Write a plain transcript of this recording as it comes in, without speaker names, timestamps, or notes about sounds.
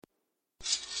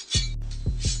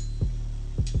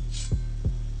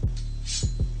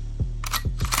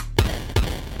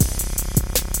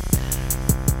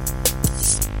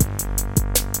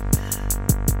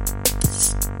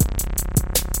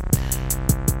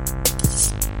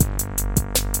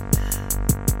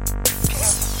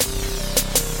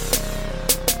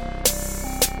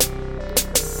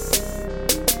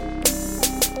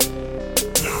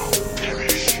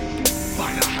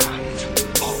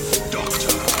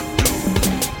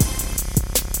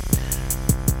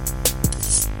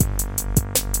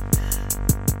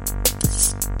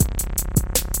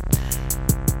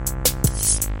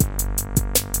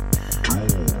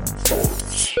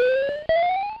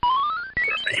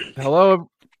Hello.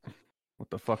 What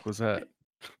the fuck was that?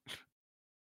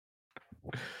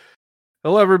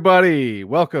 Hello, everybody.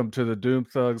 Welcome to the Doom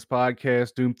Thugs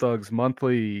podcast, Doom Thugs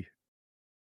Monthly.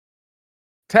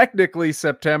 Technically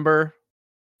September.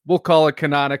 We'll call it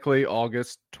canonically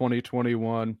August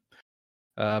 2021.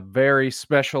 Very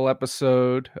special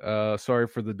episode. Sorry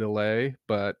for the delay,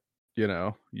 but you're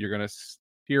going to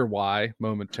hear why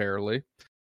momentarily.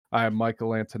 I am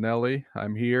Michael Antonelli.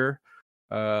 I'm here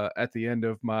at the end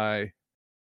of my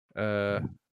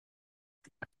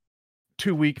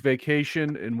 2-week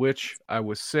vacation in which I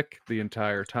was sick the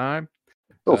entire time.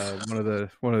 One of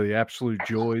the absolute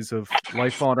joys of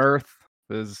life on Earth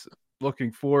is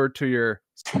looking forward to your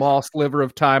small sliver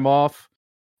of time off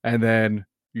and then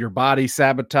your body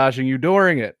sabotaging you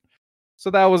during it. So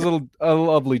that was a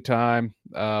lovely time.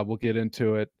 We'll get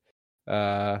into it.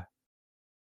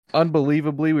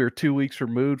 Unbelievably, we were 2 weeks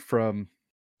removed from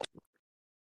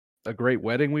a great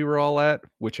wedding we were all at,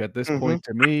 which at this point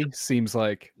to me seems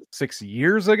like 6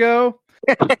 years ago.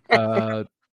 But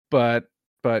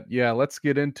yeah, let's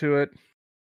get into it.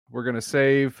 We're gonna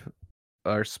save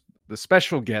the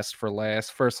special guest for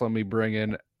last. First, let me bring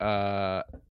in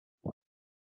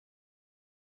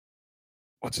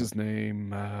what's his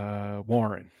name?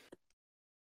 Warren.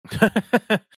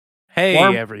 Hey,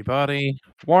 Warren, everybody.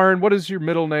 Warren, what is your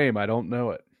middle name? I don't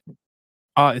know it.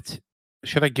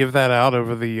 Should I give that out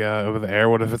over the air?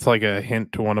 What if it's like a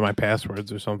hint to one of my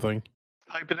passwords or something?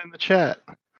 Type it in the chat.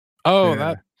 Oh,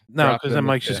 Yeah, no, because then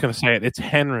Mike's just gonna say it. It's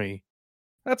Henry.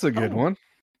 That's a good one.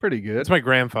 Pretty good. It's my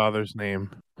grandfather's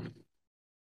name.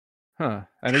 Huh?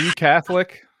 And are you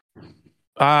Catholic?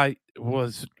 I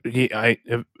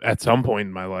at some point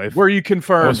in my life. Were you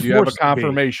confirmed? Do you have a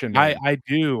confirmation name? I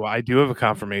do have a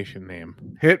confirmation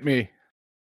name. Hit me.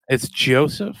 It's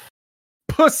Joseph.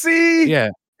 Pussy. Yeah,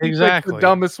 exactly. The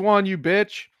dumbest one, you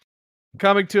bitch.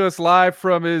 Coming to us live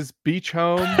from his beach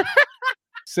home,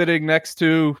 sitting next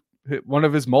to one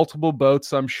of his multiple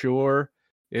boats, I'm sure.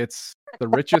 It's the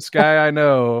richest guy I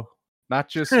know, not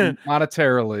just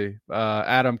monetarily.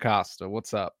 Adam Costa,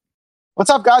 what's up? What's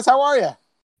up, guys? How are you?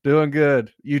 Doing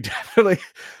good. You definitely,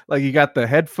 like, you got the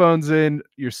headphones in.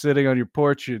 You're sitting on your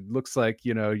porch. It looks like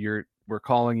we're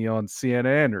calling you on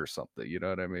CNN or something. You know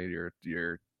what I mean?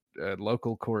 You're a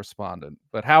local correspondent.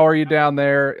 But how are you down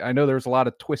there? I know there was a lot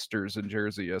of twisters in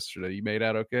Jersey yesterday. You made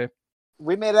out okay?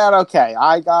 We made out okay.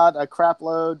 I got a crap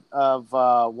load of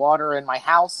water in my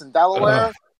house in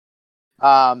Delaware.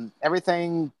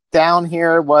 Everything down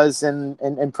here was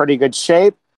in pretty good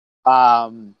shape.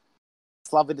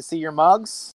 It's lovely to see your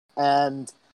mugs. And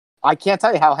I can't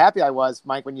tell you how happy I was,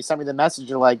 Mike, when you sent me the message.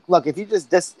 You're like, look, if you just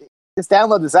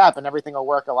download this app and everything will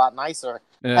work a lot nicer.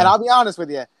 Yeah. And I'll be honest with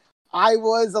you, I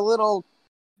was a little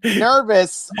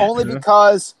nervous only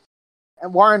because,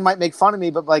 and Warren might make fun of me,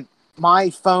 but like my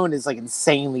phone is like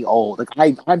insanely old.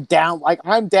 Like I'm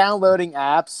downloading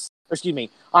apps.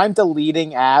 I'm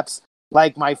deleting apps.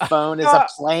 Like my phone is a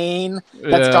plane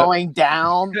that's going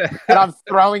down, and I'm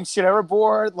throwing shit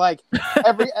overboard. Like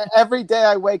every day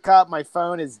I wake up, my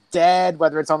phone is dead,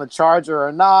 whether it's on the charger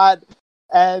or not,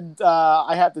 and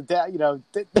I have to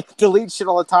delete shit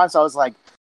all the time. So I was like,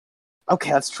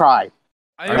 okay, let's try.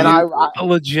 I have a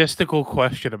logistical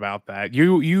question about that.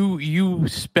 You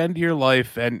spend your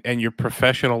life and your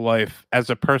professional life as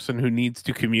a person who needs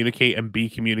to communicate and be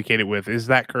communicated with. Is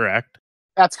that correct?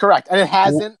 That's correct, and it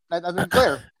hasn't. I've been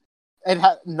clear.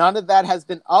 None of that has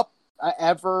been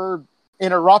ever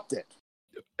interrupted.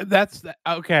 That's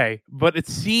okay, but it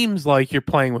seems like you're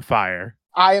playing with fire.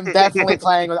 I am definitely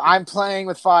I'm playing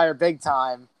with fire big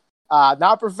time.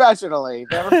 Not professionally.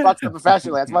 Never fucked up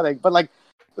professionally. That's one thing. But like,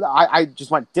 I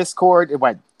just went Discord. It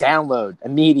went download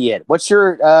immediate. What's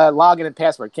your login and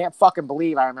password? Can't fucking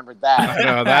believe I remembered that.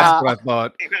 No, that's what I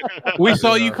thought. We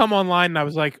saw you come online, and I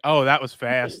was like, "Oh, that was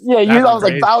fast." Yeah,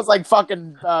 I was like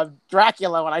fucking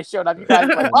Dracula when I showed up. You guys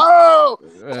were like, "Whoa!"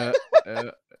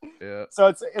 Yeah. So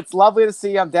it's lovely to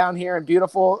see. I'm down here in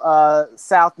beautiful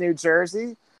South New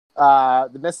Jersey.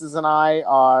 The missus and I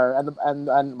are, and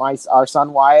our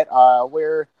son Wyatt.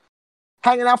 We're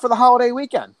hanging out for the holiday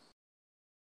weekend.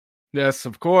 Yes,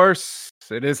 of course.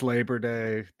 It is Labor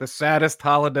Day, the saddest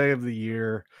holiday of the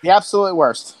year. The absolute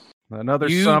worst. Another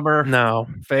summer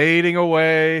fading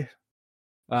away.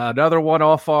 Another one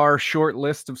off our short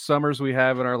list of summers we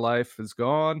have in our life is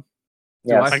gone.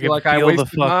 Yes. Do I feel like I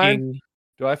wasted mine?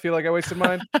 Do I feel like I wasted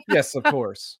mine? Yes, of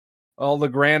course. All the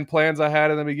grand plans I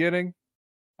had in the beginning,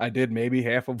 I did maybe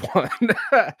half of one.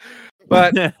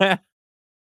 But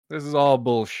this is all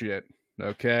bullshit,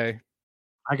 okay?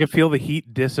 I can feel the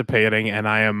heat dissipating, and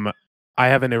I am I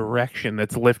have an erection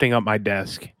that's lifting up my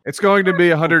desk. It's going to be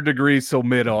 100 degrees till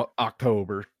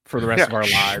mid-October for the rest of our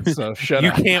lives. So shut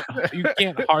up. You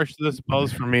can't harsh this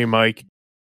buzz for me, Mike.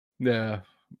 Yeah,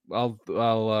 I'll.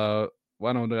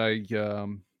 Why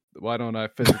don't I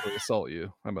physically assault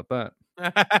you? How about that?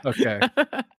 Okay.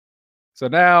 So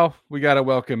now we got to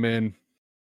welcome in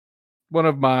one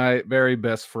of my very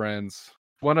best friends,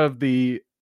 one of the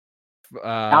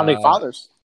Founding fathers.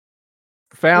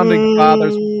 Founding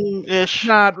fathers, ish.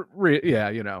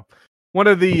 Yeah, one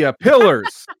of the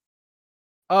pillars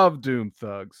of Doom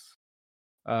Thugs.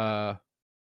 One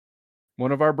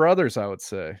of our brothers, I would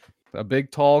say, a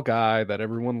big, tall guy that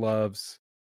everyone loves,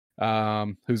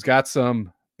 who's got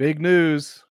some big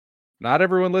news. Not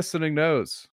everyone listening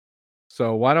knows.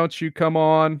 So why don't you come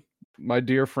on, my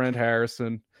dear friend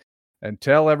Harrison, and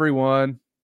tell everyone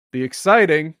the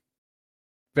exciting,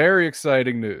 very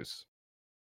exciting news.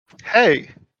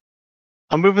 Hey,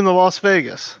 I'm moving to Las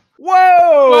Vegas.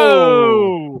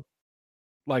 Whoa!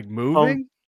 Like moving?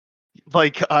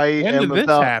 Like I When am did this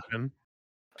about. happen?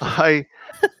 I'm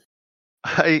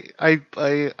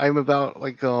about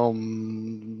like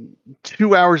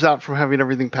 2 hours out from having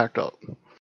everything packed up.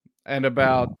 And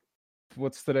about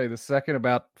what's today? The second,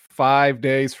 about 5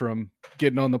 days from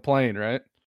getting on the plane, right?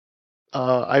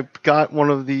 I've got one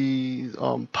of the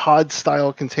pod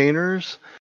style containers,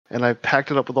 and I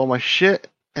packed it up with all my shit.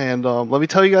 And let me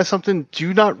tell you guys something: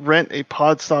 do not rent a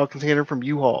pod style container from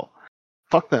U-Haul.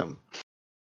 Fuck them.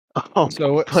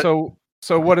 So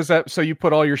what is that? So you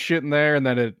put all your shit in there, and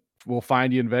then it will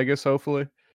find you in Vegas, hopefully.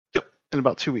 Yep, in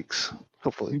about 2 weeks,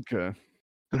 hopefully. Okay.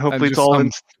 And hopefully And it's all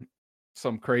in.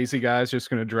 Some crazy guy's just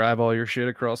gonna drive all your shit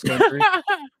across country.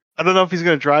 I don't know if he's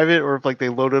gonna drive it or if like they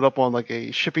load it up on like a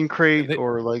shipping crate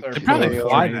or like They Probably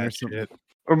fly or that something. shit.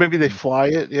 or maybe they fly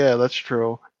it. Yeah, that's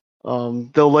true.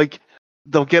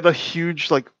 They'll get a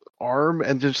huge like arm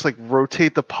and just like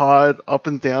rotate the pod up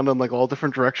and down in like all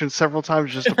different directions several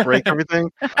times just to break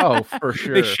everything. Oh, for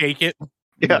sure. They shake it.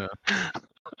 Yeah.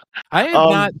 I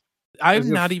have Is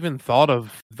it- not even thought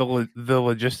of the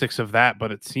logistics of that,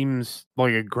 but it seems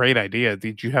like a great idea.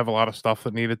 Did you have a lot of stuff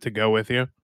that needed to go with you?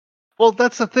 Well,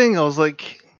 that's the thing. I was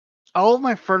like, all of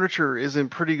my furniture is in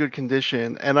pretty good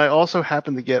condition, and I also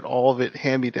happen to get all of it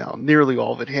hand-me-down, nearly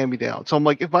all of it hand-me-down. So I'm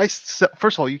like, first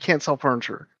of all, you can't sell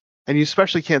furniture, and you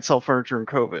especially can't sell furniture in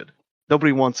COVID.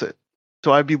 Nobody wants it.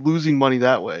 So I'd be losing money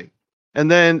that way.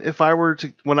 And then if I were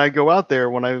to, when I go out there,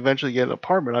 when I eventually get an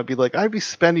apartment, I'd be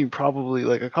spending probably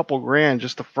like a couple grand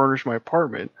just to furnish my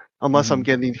apartment, unless I'm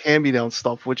getting hand-me-down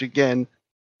stuff, which again,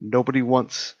 nobody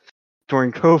wants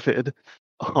during COVID.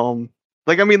 I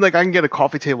can get a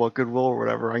coffee table at Goodwill or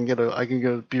whatever. I can get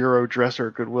a bureau dresser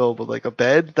at Goodwill, but like a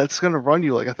bed, that's gonna run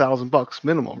you like $1,000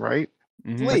 minimum, right?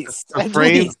 At Mhm. least. A At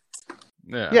frame? least.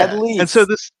 Yeah. Yeah. At least. And so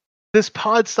this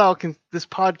pod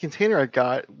container I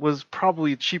got was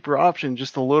probably a cheaper option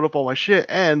just to load up all my shit,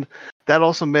 and that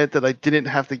also meant that I didn't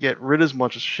have to get rid of as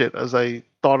much shit as I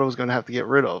thought I was going to have to get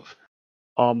rid of.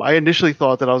 I initially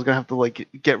thought that I was going to have to like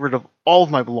get rid of all of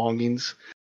my belongings,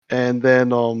 and then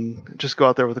just go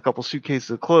out there with a couple suitcases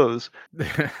of clothes.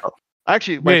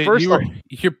 Actually, my first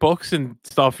your books and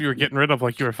stuff you were getting rid of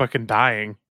like you were fucking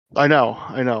dying. I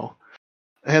know.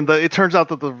 And it turns out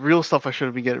that the real stuff I should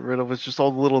have been getting rid of was just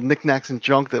all the little knickknacks and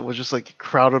junk that was just like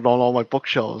crowded on all my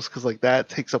bookshelves, because like that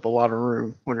takes up a lot of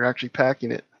room when you're actually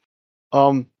packing it.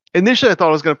 Initially I thought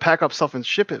I was going to pack up stuff and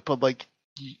ship it, but like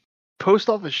post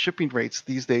office shipping rates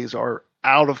these days are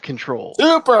out of control.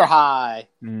 Super high.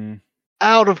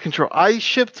 Out of control. I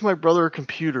shipped my brother a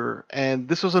computer, and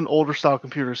this was an older style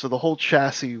computer, so the whole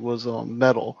chassis was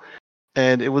metal.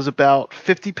 And it was about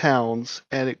 50 pounds,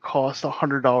 and it cost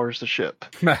 $100 to ship.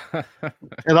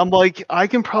 And I'm like, I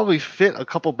can probably fit a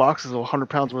couple boxes of 100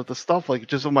 pounds worth of stuff, like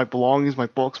just of my belongings, my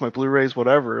books, my Blu-rays,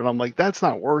 whatever. And I'm like, that's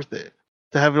not worth it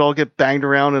to have it all get banged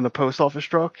around in a post office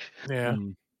truck. Yeah.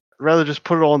 I'd rather just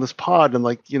put it all in this pod and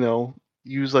like,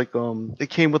 use like it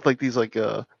came with like these like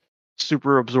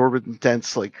super absorbent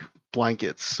dense like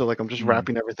blankets. So like I'm just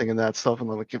wrapping everything in that stuff and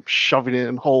then like shoving it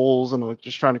in holes and like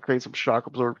just trying to create some shock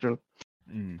absorption.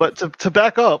 But to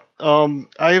back up,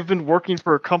 I have been working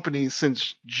for a company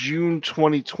since June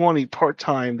 2020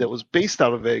 part-time that was based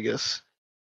out of Vegas.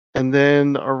 And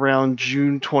then around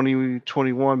June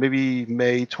 2021, maybe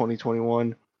May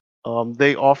 2021,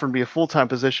 they offered me a full-time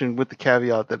position with the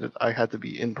caveat that I had to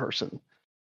be in person.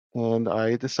 And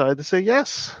I decided to say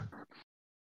yes.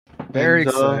 Very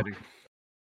exciting.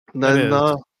 Then,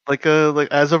 like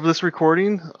as of this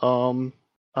recording,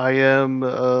 I am,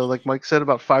 like Mike said,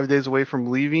 about 5 days away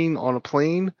from leaving on a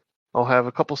plane. I'll have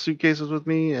a couple suitcases with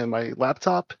me and my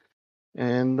laptop,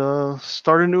 and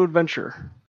start a new adventure.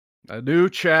 A new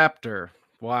chapter.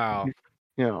 Wow.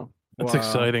 Yeah. That's Wow.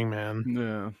 exciting, man.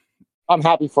 Yeah. I'm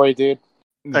happy for you, dude.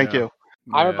 Thank Yeah. you.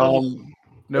 I Yeah. remember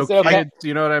No Is it okay? kids,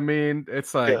 you know what I mean?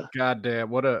 It's like, Yeah. goddamn,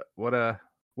 what a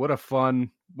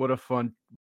fun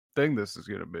thing this is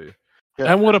gonna be.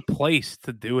 Yeah. And what a place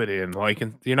to do it in. Like,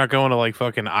 you're not going to like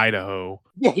fucking Idaho.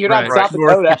 Yeah, you're Right, not South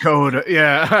North Dakota.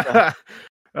 Dakota.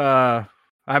 Yeah.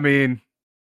 I mean,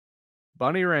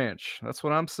 Bunny Ranch. That's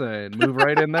what I'm saying. Move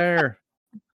right in there.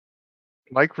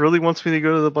 Mike really wants me to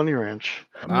go to the Bunny Ranch.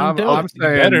 I mean, I'm you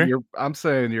better.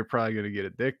 saying you're probably gonna get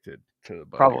addicted to the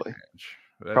Bunny Probably. Ranch.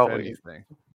 If Probably. anything.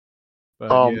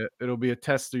 But yeah, it'll be a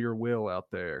test of your will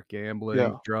out there. Gambling,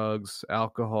 Yeah. drugs,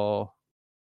 alcohol,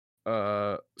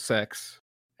 sex.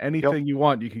 Anything you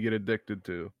want, you can get addicted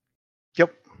to.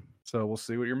 Yep. So we'll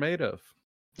see what you're made of.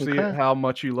 See Okay. how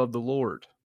much you love the Lord.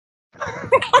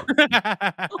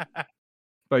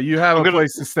 But you have I'm a gonna-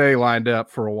 place to stay lined up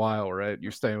for a while, right?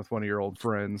 You're staying with one of your old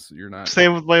friends. You're not.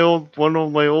 Same with one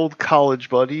of my old college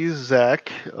buddies,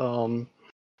 Zach.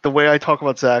 The way I talk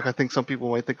about Zach, I think some people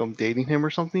might think I'm dating him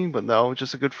or something, but no,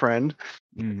 just a good friend.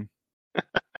 Mhm.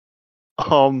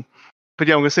 But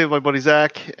yeah, I'm gonna stay with my buddy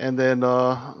Zach, and then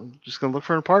I'm just gonna look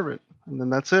for an apartment, and then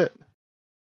that's it.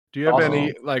 Do you have Awesome.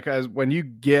 any like as when you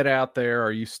get out there?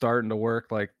 Are you starting to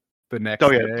work like the next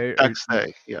Oh yeah, day? next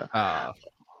day, yeah.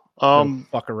 No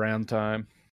fuck around time.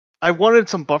 I wanted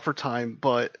some buffer time,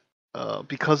 but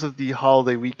because of the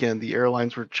holiday weekend, the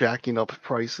airlines were jacking up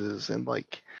prices, and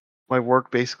like my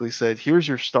work basically said, "Here's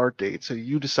your start date, so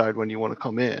you decide when you want to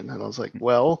come in." And I was like,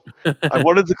 "Well, I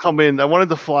wanted to come in. I wanted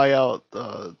to fly out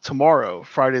tomorrow,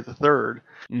 Friday the 3rd,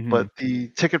 Mhm. but the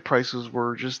ticket prices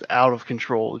were just out of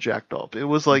control, jacked up. It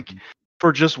was like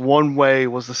for just one way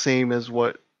was the same as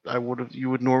what you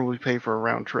would normally pay for a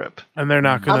round trip. And they're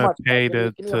not How going to much? pay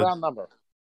Give me a to round number.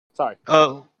 Sorry.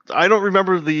 I don't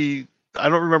remember the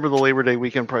Labor Day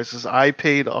weekend prices. I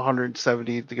paid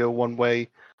 $170 to go one way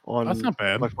on That's not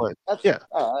bad. my flight. That's, Yeah.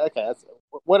 Okay. That's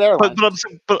what airline?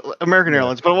 But American Yeah.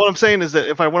 Airlines. But what I'm saying is that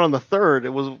if I went on the 3rd, it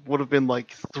would have been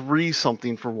like 3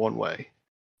 something for one way.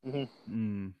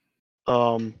 Mm.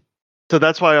 So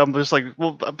that's why I'm just like,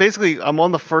 well, basically I'm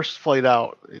on the first flight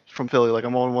out from Philly. Like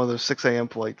I'm on one of those 6 a.m.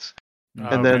 flights,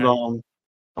 and then Okay.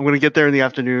 I'm gonna get there in the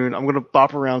afternoon. I'm gonna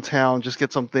bop around town, just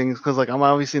get some things because like I'm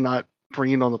obviously not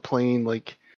bringing on the plane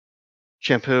like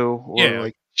shampoo or Yeah,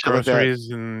 like shit like that. groceries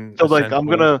and So like I'm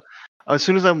essentials. gonna, as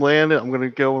soon as I'm landed, I'm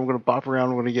gonna bop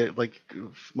around. I'm gonna get like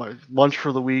my lunch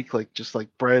for the week, like just like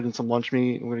bread and some lunch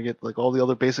meat. I'm gonna get like all the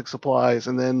other basic supplies,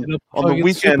 and then on the Fucking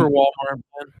weekend, Super Walmart,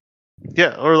 man.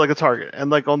 yeah, or like a Target. And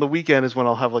like on the weekend is when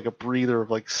I'll have like a breather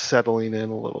of like settling in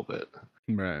a little bit.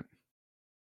 Right.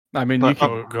 I mean, But,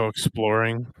 Go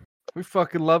exploring. we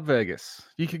fucking love Vegas.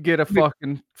 You could get a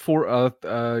fucking one of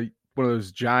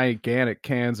those gigantic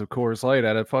cans of Coors Light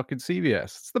at a fucking CVS.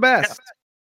 It's the best.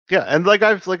 Yeah, and like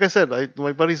I said,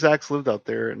 my buddy Zach's lived out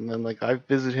there, and then like I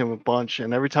visit him a bunch,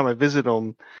 and every time I visit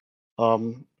him,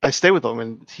 I stay with him,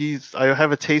 and I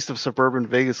have a taste of suburban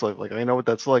Vegas life. Like I know what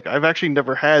that's like. I've actually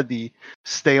never had the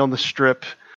stay on the strip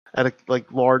at a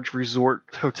like large resort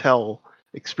hotel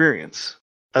experience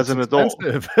as an adult.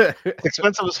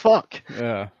 Expensive as fuck.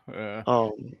 Yeah.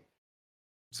 So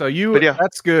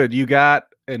that's good. You got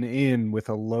an in with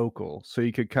a local, so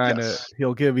you could kind of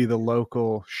he'll give you the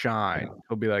local shine.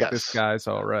 He'll be like, this guy's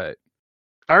all right.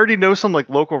 I already know some like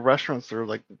local restaurants that are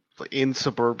like in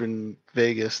suburban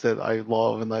Vegas that I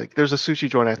love, and like there's a sushi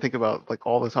joint I think about like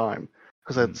all the time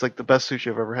because it's like the best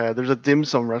sushi I've ever had. There's a dim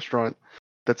sum restaurant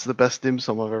that's the best dim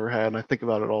sum I've ever had, and I think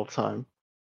about it all the time.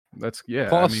 That's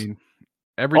Plus, I mean,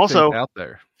 everything's also out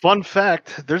there. Fun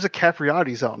fact: there's a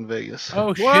Capriati's out in Vegas.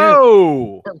 Oh shit!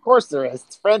 Whoa! Of course there is.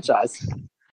 It's a franchise.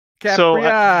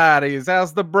 Capriati's.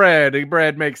 How's the bread? The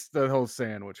bread makes the whole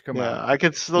sandwich. Come on. I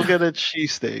could still get a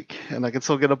cheesesteak, and I could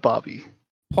still get a Bobby.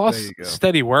 Plus,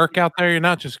 steady work out there. You're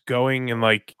not just going and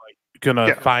like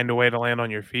gonna find a way to land on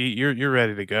your feet. You're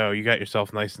ready to go. You got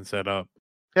yourself nice and set up.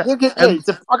 Yeah, it's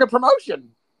a fucking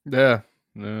promotion. Yeah.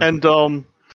 And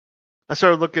I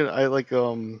started looking. I like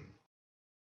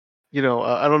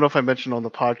I don't know if I mentioned on the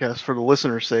podcast for the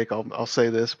listener's sake. I'll say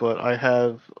this, but I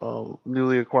have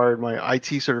newly acquired my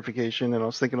IT certification, and I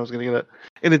was thinking I was going to get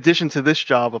in addition to this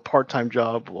job, a part-time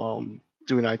job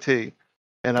doing IT.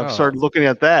 And I've started looking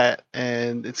at that,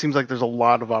 and it seems like there's a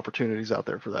lot of opportunities out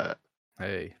there for that.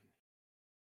 Hey,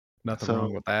 nothing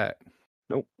wrong with that.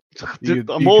 Nope. Dude,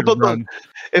 I'm all about the.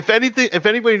 If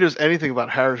anybody knows anything about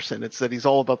Harrison, it's that he's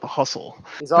all about the hustle.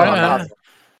 He's all about the hustle.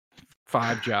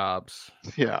 5 jobs.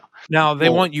 Yeah. Now they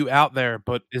want you out there,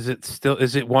 but is it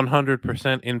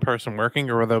 100% in person working,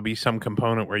 or will there be some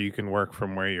component where you can work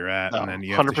from where you're at and then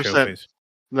you have to showcase?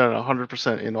 No,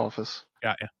 100% in office.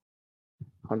 Yeah.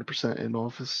 100% in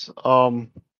office.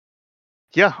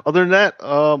 Yeah. Other than that,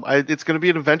 it's going to be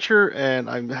an adventure, and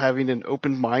I'm having an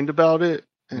open mind about it,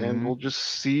 and we'll just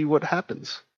see what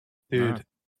happens. Dude,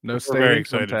 no we're state very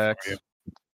income excited for tax. you.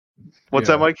 What's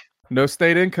Yeah. that, Mike? No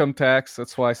state income tax.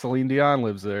 That's why Celine Dion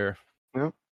lives there.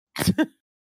 Yep.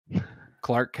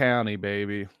 Clark County,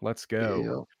 baby. Let's go. Yeah.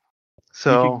 You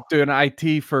So could do an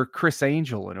IT for Chris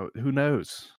Angel, and who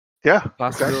knows? yeah,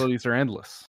 Possibilities are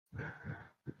endless.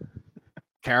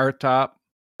 Carrot Top.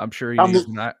 I'm sure he needs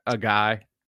a guy.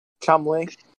 Chumley.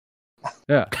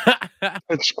 Yeah.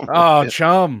 exactly. Oh,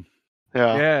 Chum.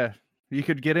 Yeah. Yeah. You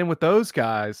could get in with those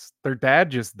guys. Their dad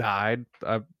just died.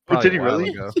 Did Probably he a while really?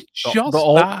 ago. Just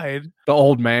old- died. The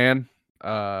old man.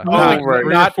 Like right.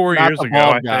 3 or 4 years the ago,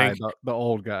 bald I guy, think. the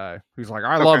old guy. Who's like,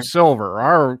 I love silver.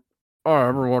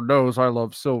 Everyone knows I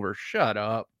love silver. Shut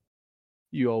up,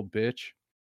 you old bitch.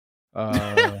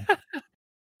 I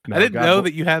didn't know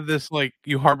that you had this, like,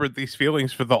 you harbored these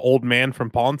feelings for the old man from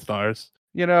Pawn Stars.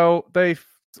 You know, they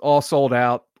all sold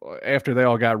out after they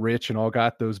all got rich and all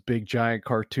got those big giant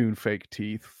cartoon fake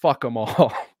teeth. Fuck them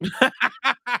all.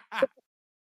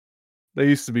 They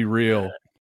used to be real.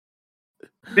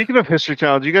 Speaking of History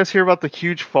Channel, did you guys hear about the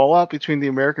huge fallout between the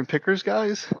American Pickers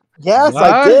guys? Yes, What?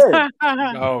 I did.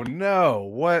 Oh no!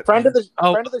 What? Friend of the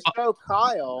Oh, show,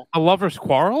 Kyle. A lover's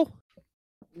quarrel?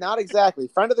 Not exactly.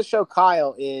 Friend of the show,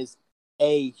 Kyle, is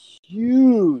a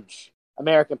huge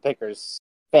American Pickers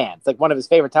fan. It's like one of his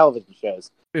favorite television shows.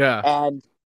 Yeah. And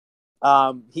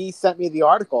he sent me the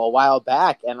article a while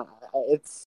back, and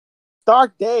it's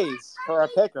dark days for a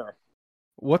picker.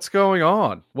 What's going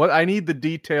on? What? I need the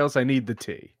details. I need the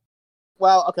tea.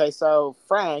 Well, okay, so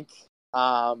Frank,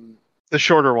 The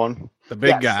shorter one. The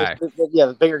big guy.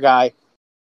 the bigger guy.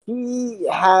 He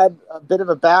had a bit of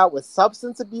a bout with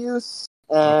substance abuse,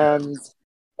 and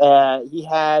he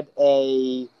had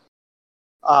a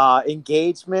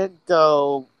engagement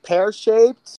go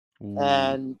pear-shaped,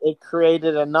 and it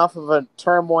created enough of a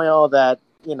turmoil that,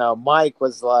 you know, Mike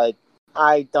was like,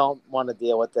 I don't want to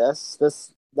deal with this.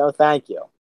 No, thank you.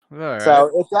 All right.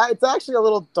 So it's actually a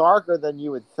little darker than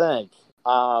you would think.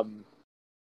 But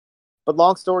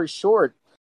long story short,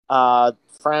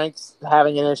 Frank's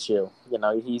having an issue. You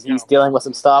know, he's dealing with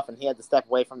some stuff, and he had to step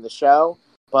away from the show.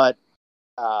 But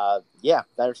yeah,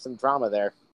 there's some drama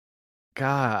there.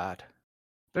 God,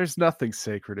 there's nothing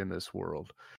sacred in this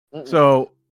world. Mm-mm.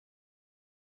 So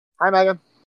Hi, Megan.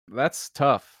 that's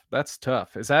tough. That's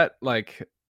tough. Is that like,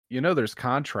 you know, there's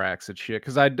contracts and shit?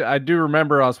 Because I do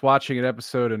remember I was watching an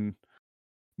episode and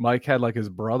Mike had like his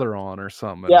brother on or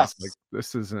something. And Yes. I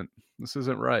was like, this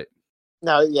isn't right.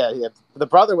 No, yeah. The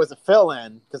brother was a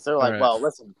fill-in because they're like, Right. well,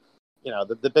 listen, you know,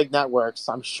 the big networks,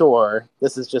 I'm sure,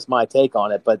 this is just my take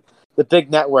on it, but the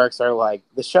big networks are like,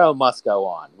 the show must go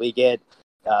on. We get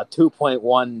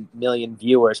 2.1 million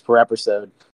viewers per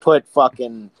episode. Put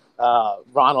fucking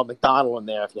Ronald McDonald in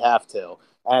there if you have to.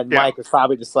 And Yeah. Mike was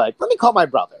probably just like, let me call my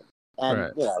brother. And,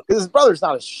 Right. you know, because his brother's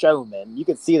not a showman. You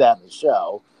can see that in the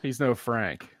show. He's no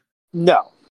Frank. No.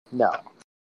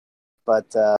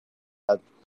 But,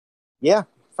 yeah,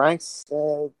 Frank's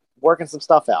working some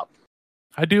stuff out.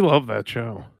 I do love that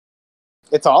show.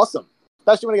 It's awesome,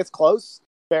 especially when it gets close.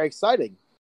 Very exciting.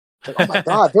 Like, oh my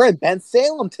god, they're in Ben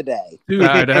Salem today. Dude,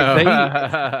 I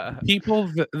know.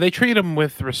 people, they treat them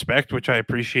with respect, which I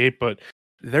appreciate, but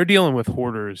they're dealing with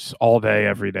hoarders all day,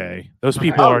 every day. Those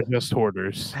people are just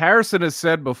hoarders. Harrison has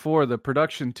said before the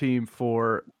production team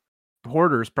for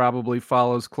Hoarders probably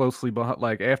follows closely behind,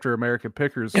 like after American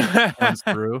Pickers comes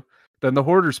through, then the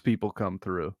Hoarders people come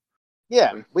through.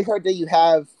 Yeah, we heard that you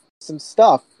have some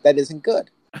stuff that isn't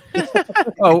good.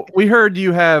 Oh, we heard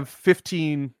you have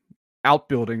 15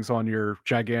 outbuildings on your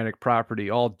gigantic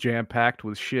property, all jam packed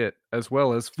with shit, as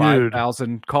well as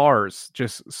 5,000 cars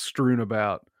just strewn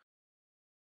about.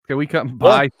 Can we come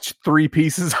buy 3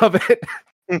 pieces of it?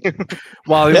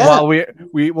 while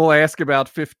we will ask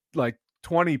about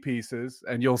 20 pieces,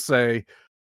 and you'll say,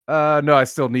 no, I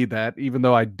still need that, even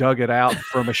though I dug it out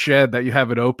from a shed that you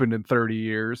haven't opened in 30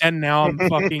 years. And now I'm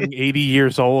fucking 80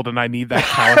 years old and I need that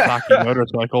Kawasaki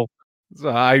motorcycle. So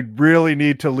I really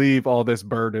need to leave all this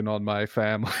burden on my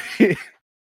family.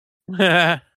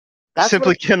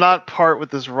 Simply cannot part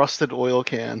with this rusted oil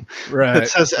can. Right. It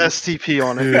says STP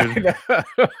on it.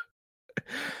 Dude.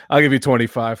 I'll give you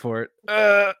 25 for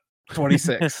it.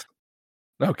 26.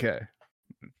 Okay.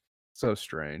 So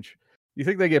strange. You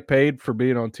think they get paid for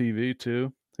being on TV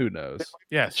too? Who knows?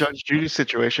 Yes. Judge Judy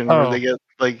situation where they get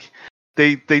like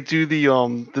they do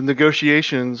the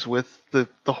negotiations with the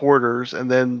hoarders, and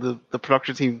then the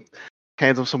production team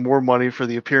hands them some more money for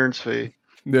the appearance fee.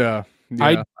 Yeah.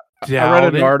 Yeah. I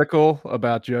read an article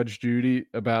about Judge Judy,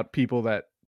 about people that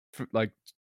like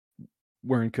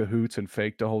were in cahoots and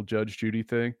faked the whole Judge Judy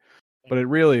thing. But it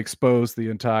really exposed the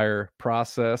entire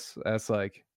process as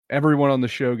like everyone on the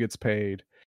show gets paid.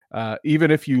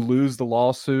 Even if you lose the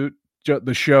lawsuit,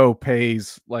 the show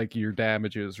pays like your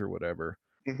damages or whatever.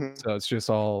 So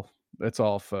it's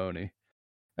all phony.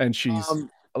 And she's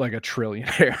like a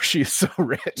trillionaire. She's so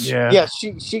rich. Yeah.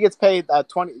 She gets paid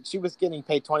 20. She was getting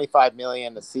paid $25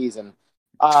 million a season.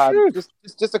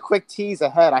 Just a quick tease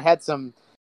ahead. I had some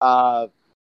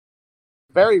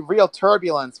very real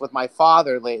turbulence with my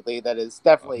father lately. That is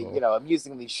definitely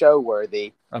amusingly show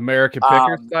worthy. American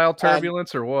Picker style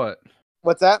turbulence or what?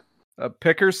 What's that? A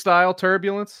Picker style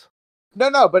turbulence?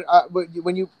 No. But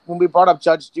when we brought up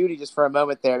Judge Judy just for a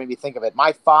moment there, made me think of it.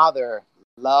 My father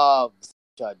loves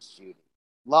Judge Judy.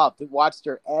 Watched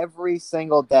her every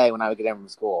single day when I would get in from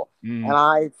school. And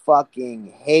I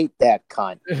fucking hate that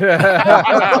cunt.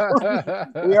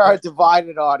 We are a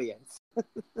divided audience.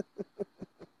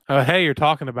 Hey, you're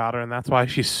talking about her, and that's why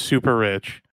she's super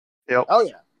rich. Yep. Oh,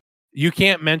 yeah. You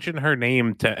can't mention her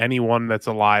name to anyone that's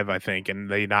alive, I think, and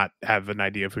they not have an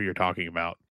idea of who you're talking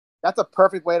about. That's a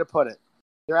perfect way to put it.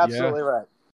 You're absolutely right.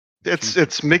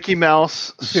 It's Mickey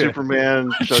Mouse,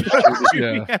 Superman, Judge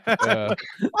Judy. Yeah.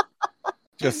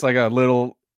 Just like a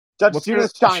little. Judge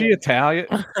Judy's is she Italian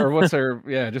or what's her?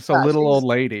 Yeah, just a little old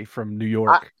lady from New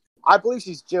York. I believe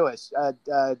she's Jewish.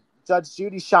 Judge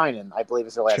Judy Sheinin, I believe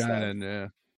is her last name. Yeah.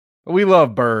 We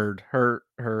love Bird.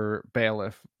 Her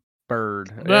bailiff,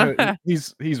 Bird.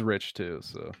 He's rich too.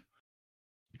 So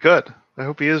good. I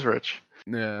hope he is rich.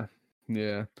 Yeah.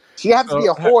 She happens to be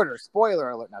a hoarder. Spoiler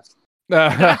alert.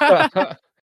 Yeah,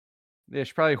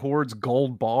 she probably hoards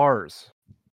gold bars.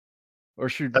 Or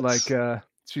she's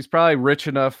probably rich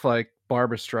enough like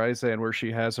Barbra Streisand where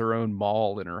she has her own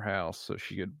mall in her house so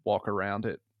she could walk around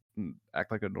it and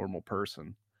act like a normal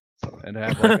person and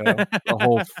have like a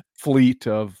whole fleet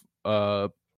of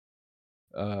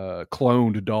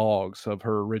cloned dogs of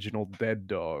her original dead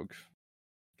dog.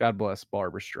 God bless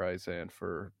Barbra Streisand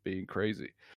for being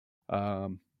crazy.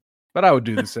 But I would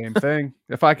do the same thing.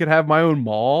 If I could have my own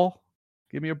mall,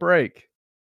 give me a break.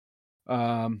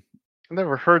 I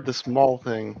never heard this mall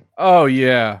thing. Oh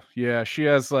yeah. She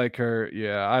has like her.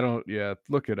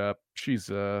 Look it up. She's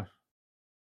a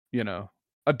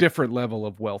different level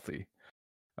of wealthy.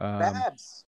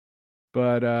 Babs.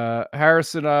 But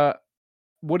Harrison,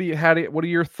 what are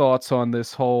your thoughts on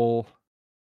this whole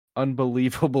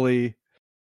unbelievably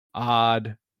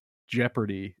odd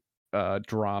Jeopardy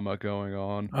drama going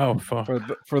on? Oh, fuck.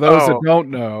 For those that don't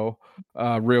know,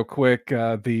 real quick,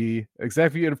 the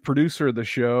executive producer of the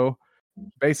show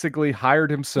basically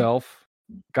hired himself,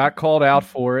 got called out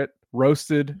for it,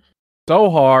 roasted so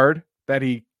hard that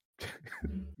he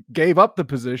gave up the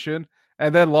position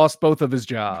and then lost both of his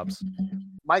jobs.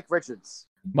 Mike Richards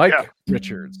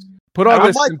put on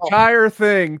this entire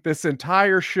thing, this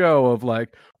entire show of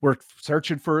like, we're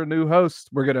searching for a new host,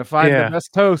 we're gonna find the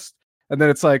best host, and then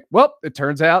it's like, well, it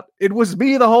turns out it was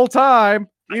me the whole time,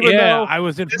 even though I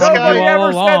was in front of you all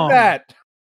along. Said that.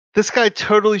 This guy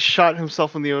totally shot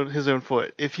himself in his own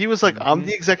foot. If he was like, I'm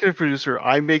the executive producer,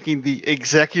 I'm making the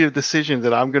executive decision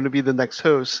that I'm going to be the next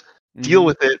host, deal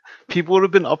with it, people would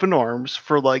have been up in arms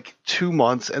for like 2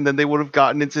 months, and then they would have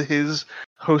gotten into his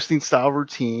hosting style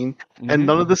routine, and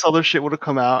none of this other shit would have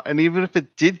come out. And even if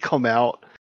it did come out,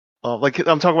 like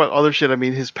I'm talking about other shit, I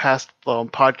mean his past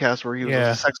podcast where he was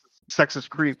a sexist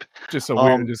creep. Just a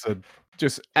weird,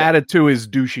 just added to his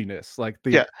douchiness. Like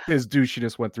his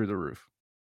douchiness went through the roof.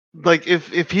 Like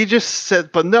if he just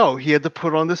said, but no, he had to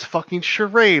put on this fucking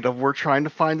charade of we're trying to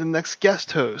find the next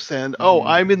guest host, and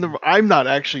I'm not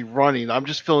actually running, I'm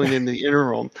just filling in the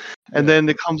interim, and then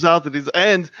it comes out that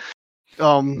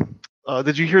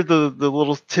did you hear the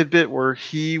little tidbit where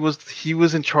he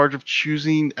was in charge of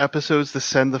choosing episodes to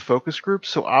send the focus group?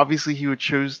 So obviously he would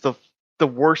choose the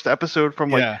worst episode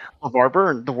from LeVar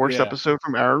Burton, the worst episode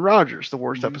from Aaron Rodgers, the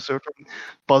worst episode from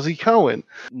Buzzy Cohen.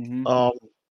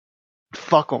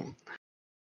 Fuck him.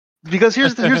 Because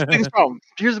here's the biggest problem.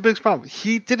 Here's the biggest problem.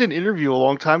 He did an interview a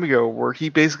long time ago where he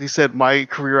basically said, my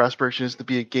career aspiration is to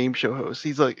be a game show host.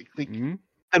 He's like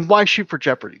and why shoot for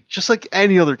Jeopardy? Just like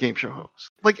any other game show host.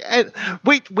 Like,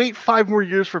 wait 5 more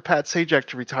years for Pat Sajak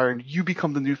to retire, and you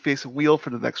become the new face of Wheel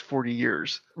for the next 40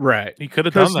 years. Right. He could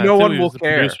have done that. No one will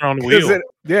care. On Wheel.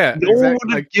 No one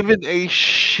would have given a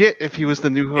shit if he was the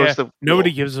new host of Wheel.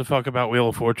 Nobody gives a fuck about Wheel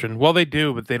of Fortune. Well, they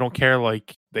do, but they don't care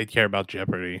like they care about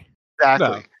Jeopardy.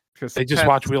 Exactly. They just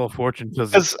watch Wheel of Fortune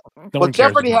because no one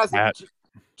cares Jeopardy about that.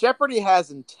 Jeopardy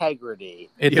has integrity.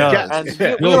 It Yeah. does. And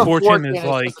Yeah. Wheel of Fortune is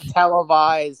like a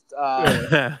televised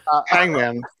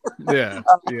Hangman. Yeah.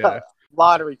 Yeah.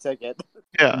 lottery ticket.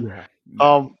 Yeah.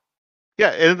 Yeah. Yeah,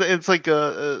 and it's like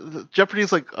Jeopardy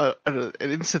is like an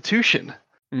institution.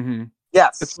 Mm-hmm.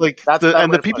 Yes, It's like that's a better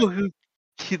way the to people put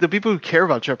it. the people who care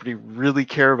about Jeopardy really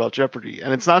care about Jeopardy,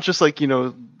 and it's not just like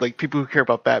like people who care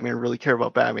about Batman really care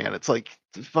about Batman. It's like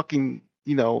fucking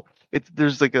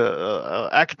there's like a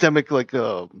academic like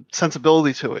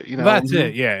sensibility to it. That's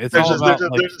it. Yeah, it's There's all a- about there's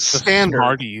a- like there's a the standard.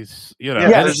 smarties, Yeah,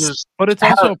 and there's it's- just- but it's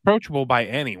also approachable by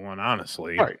anyone,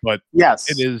 honestly. Right. But Yes,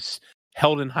 it is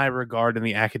held in high regard in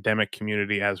the academic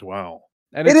community as well.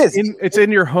 And It is. it's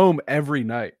in your home every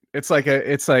night. It's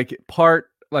like part,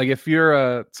 like if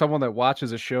you're someone that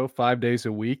watches a show 5 days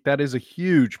a week, that is a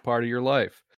huge part of your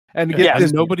life. And to get Yeah,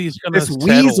 this nobody's going to this settle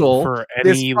weasel, for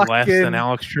this any less fucking- than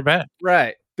Alex Trebek.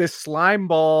 right, this slime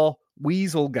ball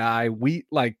weasel guy,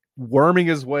 like worming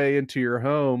his way into your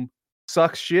home,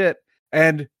 sucks shit,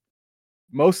 and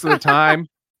most of the time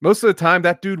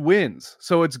that dude wins.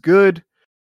 So it's good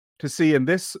to see in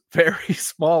this very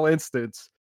small instance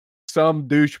some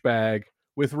douchebag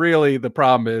with really, the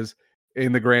problem is,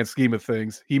 in the grand scheme of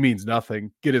things, he means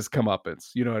nothing, get his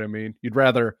comeuppance. You know what I mean? You'd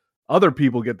rather other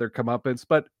people get their comeuppance,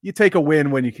 but you take a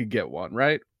win when you can get one,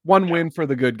 right? One win for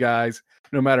the good guys,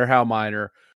 no matter how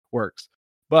minor, works.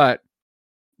 But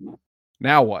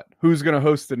now what? Who's going to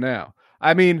host it now?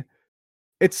 I mean,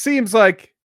 it seems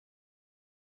like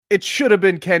it should have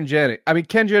been Ken Jennings. I mean,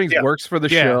 Ken Jennings works for the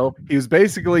show. He was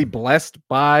basically blessed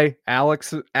by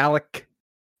Alec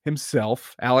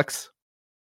himself, Alex,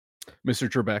 Mr.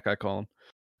 Trebek, I call him.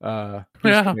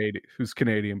 Who's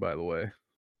Canadian, by the way.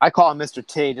 I call him Mr.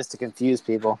 T just to confuse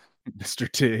people. Mr.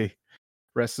 T,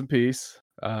 rest in peace.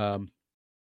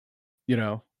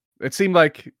 It seemed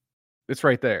like it's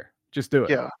right there. Just do it.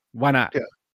 Yeah. Why not? Yeah.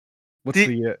 What's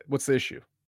the issue?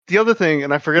 The other thing,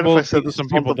 and I forget if I said this some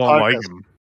on people the don't podcast. like him.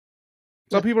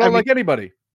 Some people don't like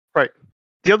anybody. Right.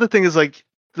 The other thing is like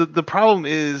the problem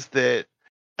is that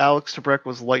Alex Trebek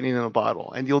was lightning in a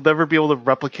bottle, and you'll never be able to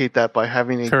replicate that by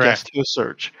having a guest host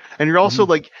search. And you're also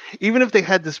like, even if they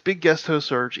had this big guest host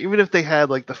search, even if they had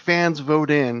like the fans vote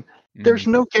in, there's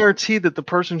no guarantee that the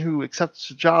person who accepts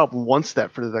the job wants that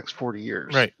for the next 40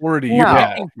 years. Right. 40 No.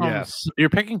 years. Yes. You're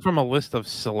picking from a list of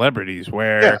celebrities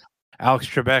where Alex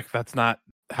Trebek, that's not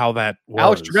how that was.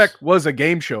 Alex Trebek was a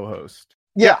game show host.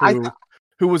 Yeah,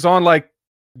 Who was on like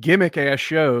gimmick ass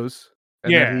shows,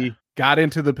 and Yeah. then he got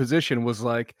into the position, was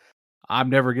like, I'm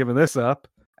never giving this up,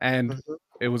 and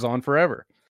it was on forever.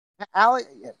 Alex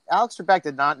Trebek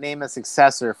did not name a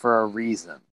successor for a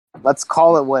reason. Let's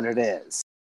call it what it is.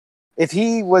 If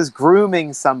he was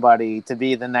grooming somebody to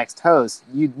be the next host,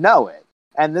 you'd know it.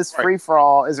 And this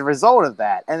free-for-all is a result of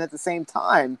that. And at the same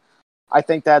time, I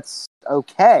think that's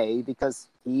okay because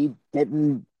he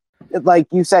didn't, like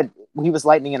you said, he was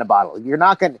lightning in a bottle. You're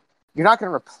not gonna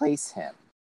replace him.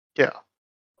 Yeah.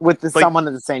 With someone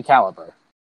of the same caliber.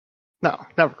 No,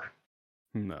 never.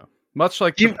 No. Much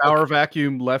like the power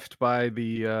vacuum left by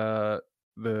the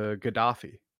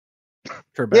Gaddafi.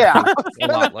 Trebek. Yeah. A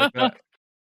lot like that.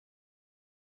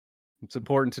 It's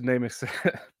important to name it,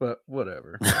 but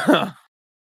whatever.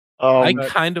 I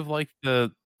kind of like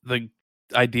the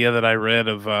idea that I read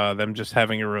of them just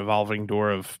having a revolving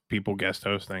door of people guest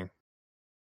hosting.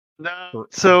 No.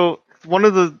 So one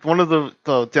of the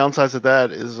downsides of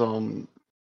that is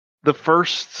the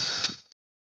first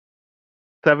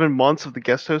 7 months of the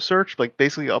guest host search, like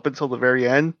basically up until the very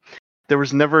end, there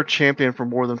was never a champion for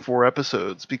more than 4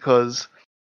 episodes because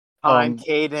time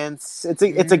cadence. It's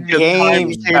a game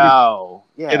game show.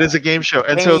 Yeah, it is a game show,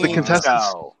 and so the Game contestants,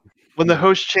 show. when the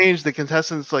host changed, the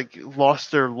contestants like lost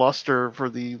their luster for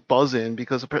the buzz-in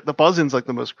because the buzz-in's like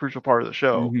the most crucial part of the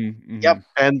show. Yep.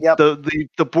 And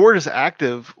the board is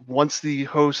active once the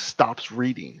host stops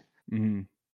reading.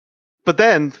 But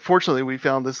then, fortunately, we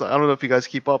found this. I don't know if you guys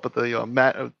keep up, but the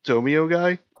Matt Domio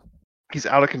guy, he's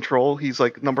out of control. He's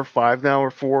like number 5 now or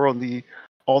 4 on the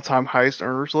all-time highest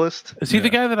earners list. Is he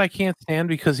the guy that I can't stand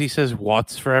because he says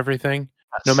 "what's" for everything,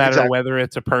 no matter whether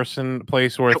it's a person,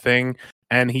 place, or a thing,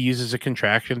 and he uses a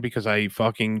contraction because I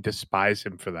fucking despise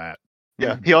him for that.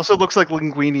 Yeah, he also looks like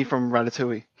Linguini from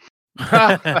Ratatouille.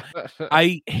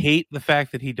 I hate the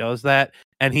fact that he does that,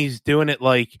 and he's doing it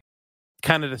like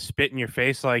kind of to spit in your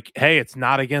face, like, "Hey, it's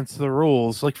not against the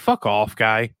rules." Like, fuck off,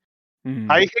 guy.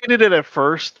 I hated it at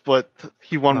first, but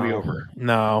he won me over.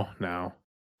 No.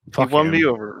 He won me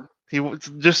over.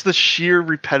 Just the sheer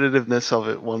repetitiveness of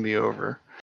it won me over.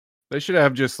 They should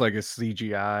have just like a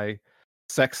CGI,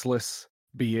 sexless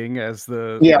being as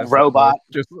the robot.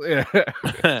 Just with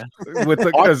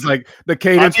because like the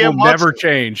cadence will never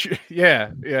change.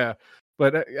 Yeah.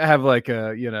 But I have like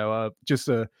just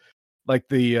a like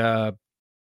the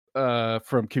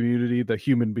from Community, the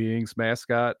human beings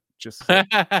mascot, just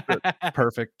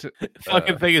perfect.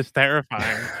 Fucking thing is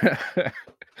terrifying.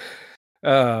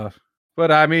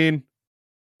 But I mean,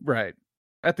 right.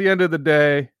 At the end of the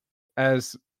day,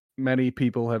 as many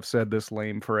people have said this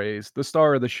lame phrase, the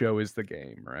star of the show is the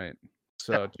game, right?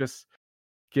 So just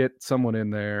get someone in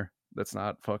there that's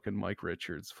not fucking Mike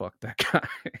Richards. Fuck that guy.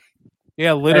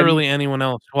 Yeah, literally anyone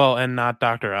else. Well, and not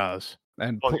Dr. Oz.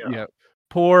 And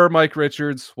poor Mike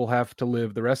Richards will have to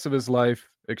live the rest of his life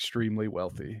extremely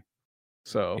wealthy.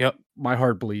 So my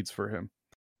heart bleeds for him.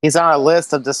 He's on a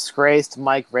list of disgraced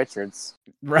Mike Richards.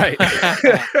 Right.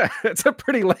 It's a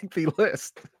pretty lengthy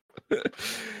list.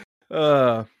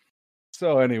 So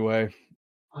anyway,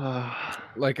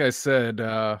 like I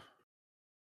said,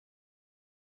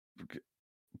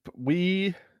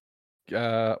 we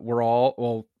were all,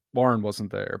 well, Warren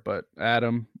wasn't there, but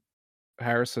Adam,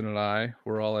 Harrison, and I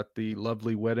were all at the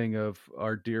lovely wedding of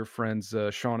our dear friends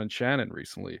Sean and Shannon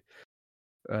recently.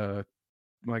 I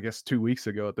guess 2 weeks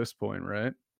ago at this point,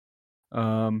 right?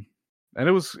 And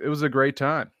it was a great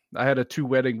time. I had a 2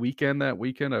 wedding weekend that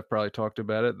weekend. I've probably talked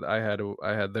about it. I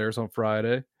had theirs on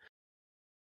Friday,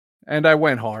 and I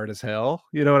went hard as hell.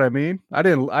 You know what I mean? I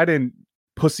didn't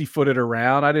pussyfoot it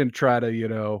around. I didn't try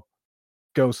to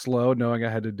go slow, knowing I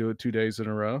had to do it 2 days in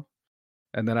a row.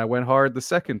 And then I went hard the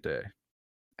second day,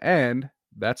 and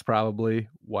that's probably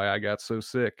why I got so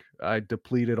sick. I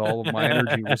depleted all of my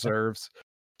energy reserves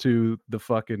to the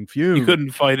fucking fume. You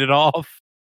couldn't fight it off.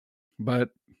 But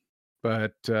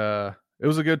it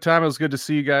was a good time. It was good to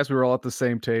see you guys. We were all at the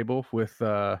same table with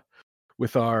our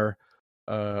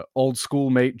old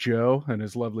schoolmate Joe and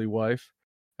his lovely wife,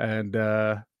 and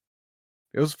it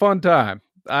was a fun time.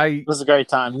 It was a great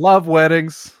time. Love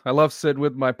weddings. I love sitting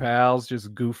with my pals,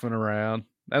 just goofing around.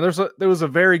 And there was a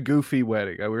very goofy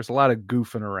wedding. There was a lot of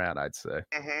goofing around, I'd say.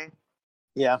 Mm-hmm.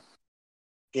 Yeah.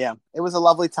 It was a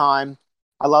lovely time.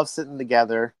 I love sitting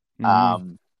together.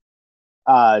 Mm-hmm.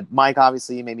 Mike,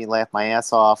 obviously, you made me laugh my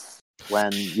ass off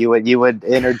when you would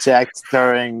interject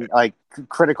during like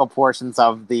critical portions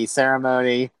of the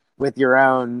ceremony with your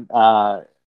own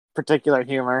particular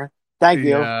humor. Thank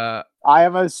you. I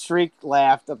almost shrieked,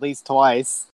 laughed at least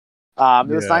twice. It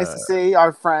was nice to see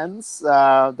our friends,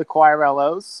 the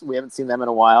Quirellos. We haven't seen them in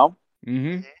a while.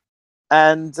 Mm-hmm.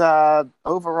 And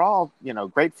overall,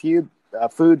 great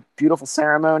food, beautiful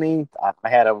ceremony. I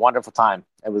had a wonderful time.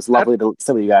 It was lovely to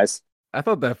sit with you guys. I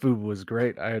thought that food was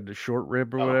great. I had the short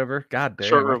rib or whatever. God damn,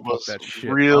 short rib was that shit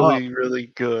really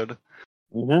good.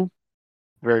 Mm-hmm.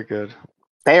 Very good.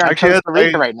 They are in Costa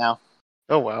Rica right now.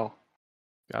 Oh wow.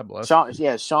 God bless.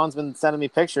 Sean's been sending me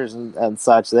pictures and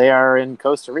such. They are in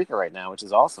Costa Rica right now, which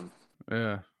is awesome.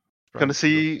 Yeah. Gonna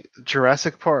see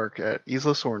Jurassic Park at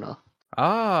Isla Sorna.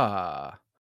 Ah.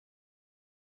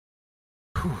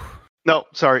 No,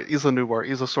 sorry, Isla Nublar.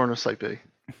 Isla Sorna, Site B.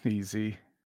 Easy.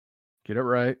 Get it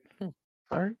right.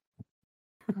 Sorry.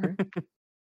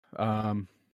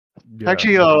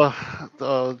 Actually, Joe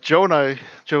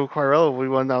Quirello, we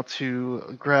went out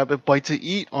to grab a bite to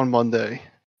eat on Monday.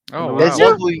 Oh, wow.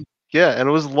 Lovely. Yeah, and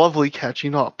it was lovely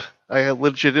catching up. I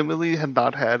legitimately had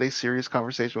not had a serious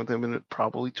conversation with him in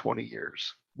probably 20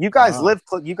 years. You guys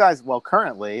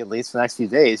currently, at least for the next few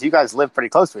days, you guys live pretty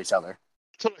close to each other.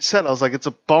 That's what I said. I was like, it's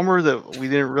a bummer that we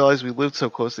didn't realize we lived so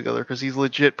close together because he's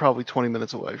legit probably 20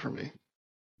 minutes away from me.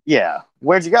 Yeah.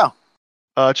 Where'd you go?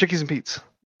 Chickies and Pete's.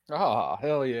 Oh,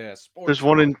 hell yeah. There's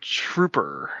one in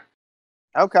Trooper.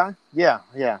 Okay. Yeah.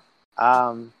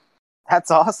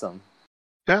 That's awesome.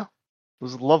 Yeah. It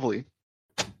was lovely.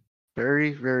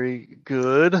 Very, very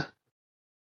good.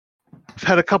 I've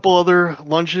had a couple other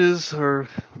lunches or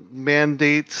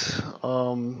mandates.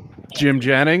 Jim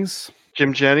Jennings,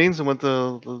 and went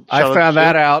to. I found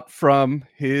that out from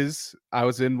I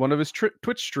was in one of his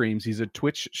Twitch streams. He's a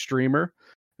Twitch streamer.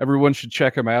 Everyone should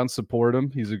check him out and support him.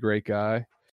 He's a great guy.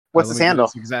 What's his handle?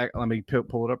 Let me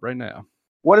pull it up right now.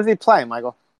 What is he playing,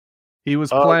 Michael? He was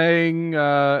playing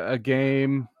a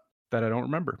game that I don't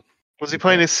remember. Was he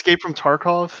playing Escape from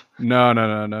Tarkov?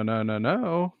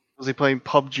 No. Was he playing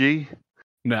PUBG?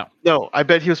 No. No, I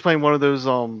bet he was playing one of those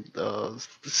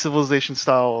Civilization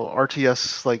style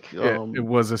RTS it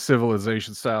was a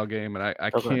Civilization style game, and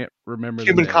I can't remember.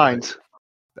 Humankind.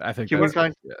 I think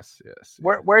Humankind. Yes.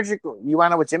 Where'd you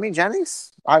went out with Jimmy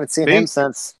Jennings? I haven't seen him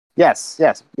since. Yes,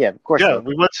 yeah, of course. Yeah,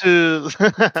 we went to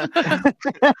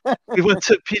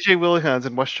PJ Willihan's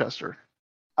in Westchester.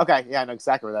 Okay, yeah, I know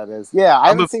exactly where that is. Yeah, I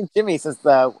haven't seen Jimmy since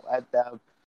the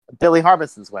Billy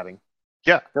Harbison's wedding.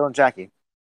 Yeah. Bill and Jackie.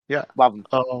 Yeah. Love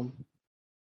them.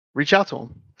 Reach out to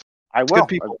them. I will. Good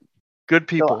people. Good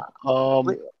people.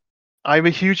 I'm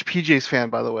a huge PJs fan,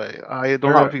 by the way. I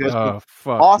don't know if you guys. Oh,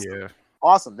 fuck awesome. yeah.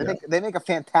 Awesome. They make a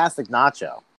fantastic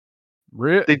nacho.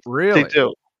 Really? They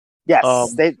do. Yes.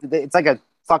 It's like a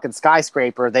fucking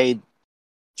skyscraper. They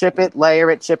chip it,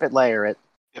 layer it, chip it, layer it.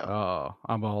 Yeah. Oh,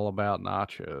 I'm all about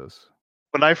nachos.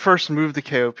 When I first moved to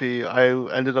KOP, I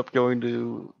ended up going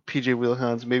to PJ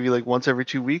Wheelhounds maybe like once every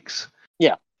 2 weeks.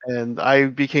 Yeah. And I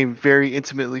became very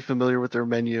intimately familiar with their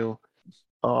menu.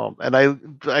 And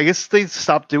I guess they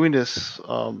stopped doing this.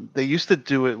 They used to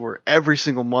do it where every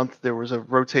single month there was a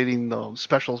rotating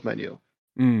specials menu.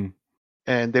 Mm.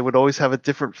 And they would always have a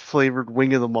different flavored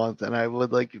wing of the month. And I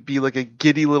would be like a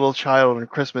giddy little child on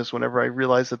Christmas whenever I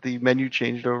realized that the menu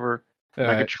changed over. And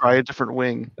I could try a different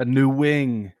wing. A new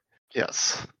wing.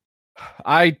 Yes.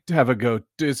 I have a go.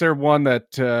 Is there one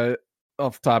that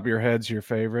off the top of your head's your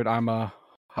favorite? I'm a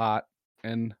hot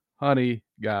and honey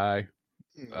guy.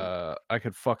 I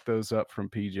could fuck those up from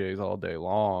PJ's all day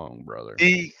long, brother.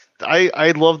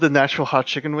 I love the Nashville hot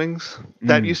chicken wings.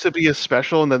 That used to be a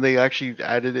special, and then they actually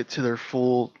added it to their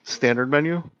full standard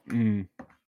menu.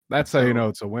 That's how you know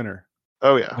it's a winner.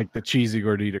 Oh yeah, like the cheesy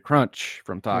gordita crunch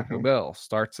from Taco Bell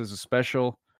starts as a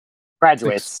special,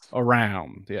 graduates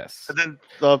around. Yes, and then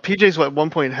PJ's at one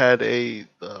point had a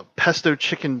pesto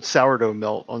chicken sourdough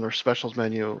melt on their specials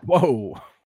menu. Whoa.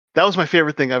 That was my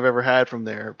favorite thing I've ever had from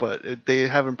there, but they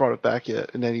haven't brought it back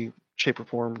yet in any shape or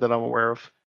form that I'm aware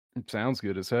of. It sounds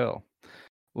good as hell.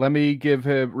 Let me give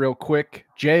him real quick.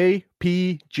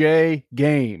 JPJ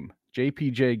Game.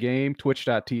 JPJ Game,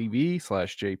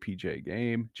 twitch.tv/JPJ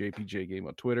Game. JPJ Game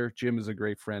on Twitter. Jim is a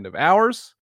great friend of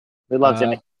ours. We love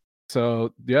Jimmy.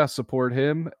 So, yeah, support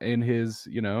him in his,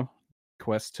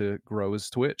 quest to grow his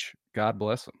Twitch. God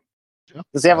bless him.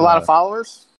 Does he have a lot of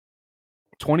followers?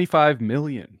 25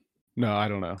 million. No, I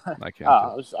don't know. I can't.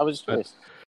 I was just curious.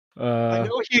 I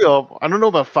know I don't know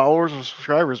about followers or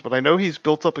subscribers, but I know he's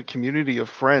built up a community of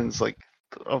friends, like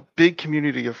a big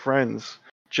community of friends,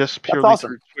 just purely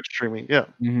through Twitch streaming. Yeah.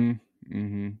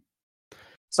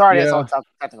 Sorry to ask all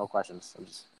technical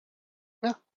questions.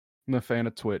 I'm a fan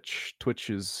of Twitch. Twitch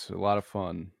is a lot of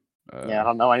fun. I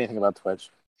don't know anything about Twitch.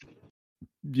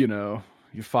 You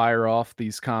fire off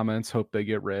these comments, hope they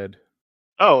get read.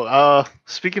 Oh,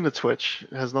 speaking of Twitch,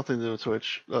 it has nothing to do with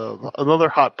Twitch. Another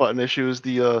hot button issue is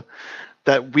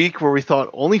that week where we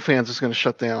thought OnlyFans was going to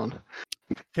shut down.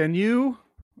 Can you?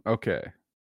 Okay.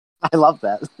 I love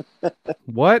that.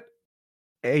 What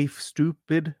a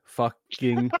stupid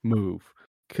fucking move.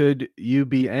 Could you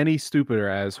be any stupider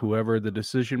as whoever the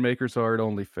decision makers are at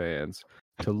OnlyFans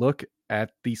to look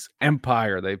at this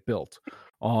empire they've built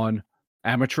on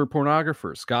amateur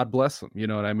pornographers? God bless them. You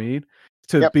know what I mean?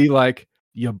 To be like,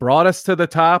 you brought us to the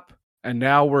top, and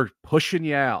now we're pushing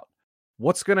you out.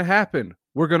 What's going to happen?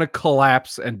 We're going to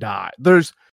collapse and die.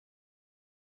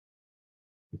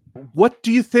 What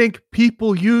do you think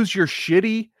people use your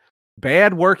shitty,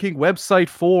 bad working website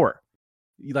for?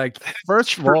 Like,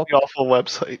 first of all, awful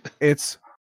website. It's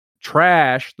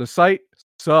trash. The site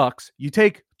sucks. You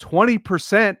take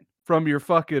 20% from your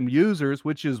fucking users,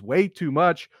 which is way too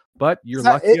much, but you're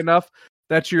lucky enough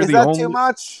that you're the only. Is that too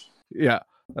much? Yeah,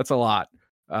 that's a lot.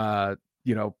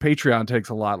 Patreon takes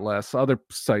a lot less. Other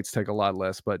sites take a lot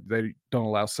less, but they don't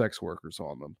allow sex workers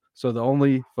on them. So the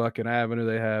only fucking avenue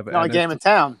they have. No game in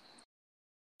town.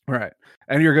 Right.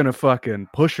 And you're going to fucking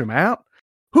push them out?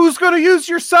 Who's going to use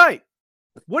your site?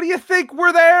 What do you think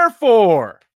we're there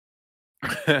for?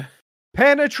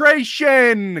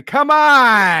 Penetration. Come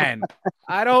on.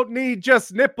 I don't need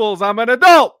just nipples. I'm an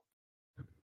adult.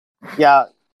 Yeah.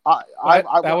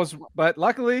 But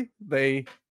luckily they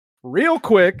real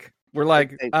quick we're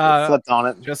like, they flipped on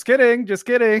it. Just kidding.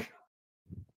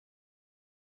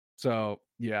 So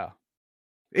yeah,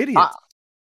 idiots.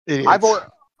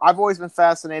 I've always been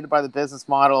fascinated by the business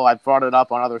model. I've brought it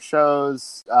up on other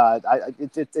shows.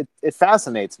 It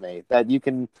fascinates me that you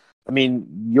can. I mean,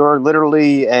 you're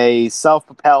literally a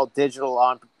self-propelled digital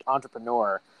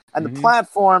entrepreneur, and the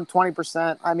platform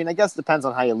 20%. I mean, I guess it depends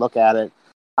on how you look at it.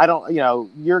 I don't.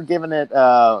 You're giving it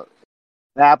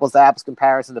apples to apples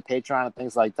comparison to Patreon and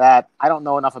things like that. I don't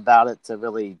know enough about it to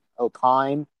really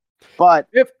opine. But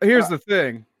here's the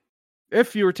thing: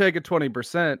 if you were taking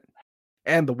 20%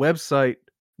 and the website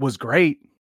was great,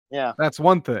 yeah, that's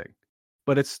one thing.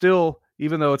 But it's still,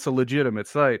 even though it's a legitimate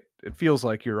site, it feels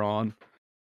like you're on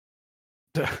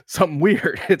something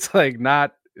weird. It's like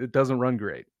it doesn't run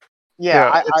great.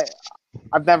 Yeah,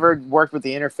 I've never worked with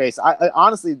the interface. I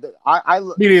honestly,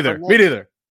 Me neither.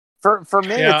 For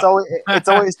me, Yeah.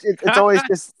 it's always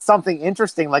just something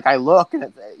interesting. Like I look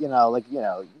and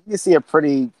you see a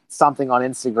pretty something on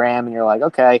Instagram and you're like,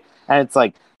 okay, and it's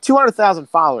like 200,000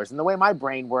 followers. And the way my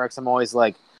brain works, I'm always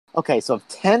like, okay, so if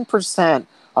 10%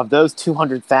 of those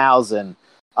 200,000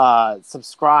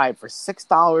 subscribe for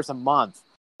 $6 a month,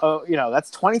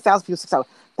 that's 20,000 people. $6.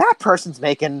 That person's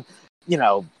making,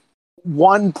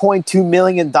 $1.2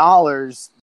 million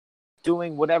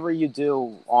doing whatever you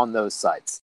do on those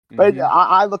sites. But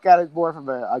I look at it more from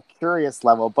a curious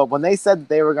level. But when they said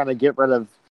they were going to get rid of,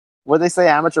 what did they say,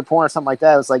 amateur porn or something like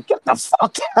that, it was like, get the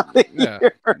fuck out of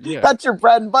here. Yeah. That's your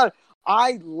bread and butter.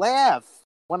 I laugh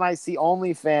when I see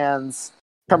OnlyFans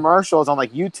commercials on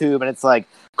like YouTube and it's like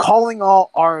calling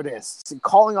all artists and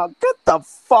calling all, get the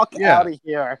fuck out of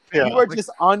here. Yeah. You are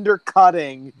just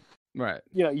undercutting. Right.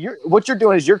 What you're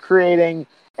doing is you're creating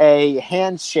a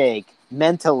handshake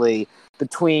mentally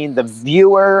between the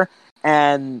viewer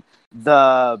and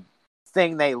the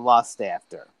thing they lust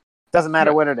after. Doesn't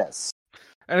matter what it is.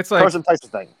 And it's like person types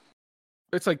of thing.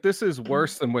 It's like this is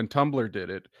worse than when Tumblr did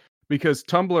it, because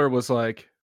Tumblr was like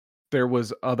there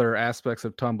was other aspects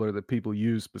of Tumblr that people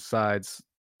use besides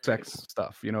sex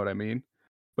stuff. You know what I mean?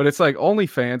 But it's like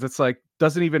OnlyFans. It's like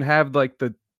doesn't even have like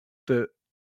the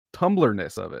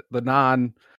Tumblr-ness of it, the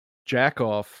non jack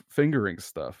off fingering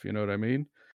stuff. You know what I mean?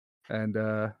 And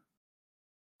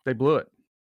they blew it.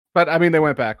 But I mean, they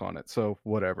went back on it, so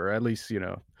whatever. At least,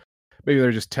 maybe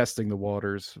they're just testing the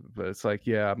waters. But it's like,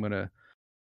 yeah, I'm gonna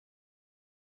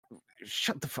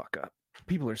shut the fuck up.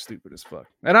 People are stupid as fuck,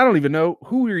 and I don't even know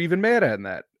who you're even mad at in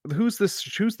that. Who's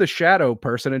the shadow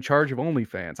person in charge of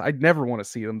OnlyFans? I'd never want to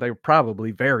see them. They're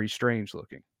probably very strange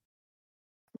looking.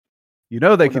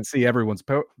 They can see everyone's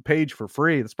page for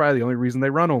free. That's probably the only reason they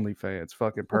run OnlyFans.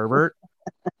 Fucking pervert.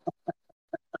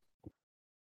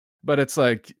 But it's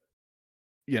like,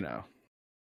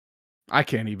 I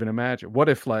can't even imagine. What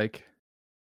if it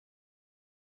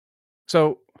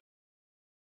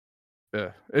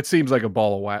seems like a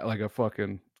ball of wax, like a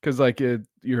fucking, because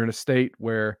you're in a state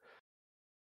where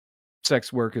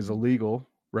sex work is illegal,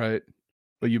 right?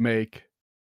 But you make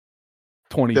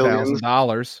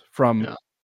 $20,000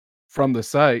 from the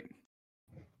site.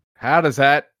 How does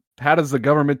the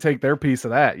government take their piece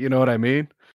of that? You know what I mean?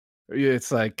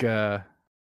 It's like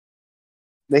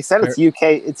they said it's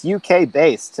UK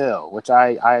based too, which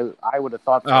I would have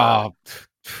thought. I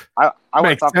would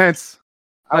have thought sense.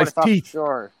 I would have thought for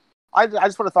sure. I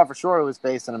just would have thought for sure it was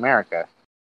based in America.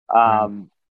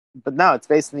 But no, it's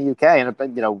based in the UK, and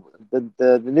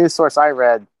the news source I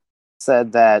read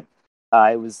said that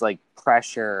it was like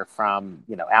pressure from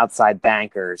outside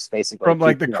bankers, basically from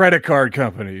like the credit card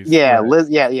companies. Yeah, right.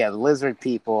 The lizard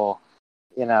people.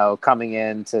 Coming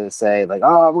in to say like,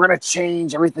 oh, we're gonna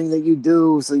change everything that you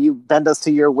do, so you bend us to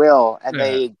your will, and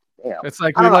they, it's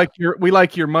like we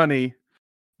like your money,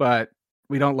 but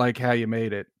we don't like how you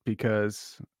made it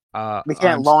because we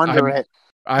can't launder it.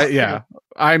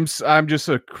 I'm just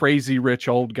a crazy rich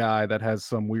old guy that has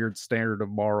some weird standard of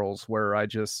morals where I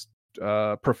just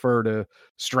prefer to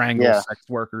strangle sex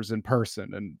workers in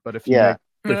person, but if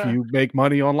you make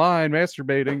money online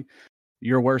masturbating,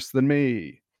 you're worse than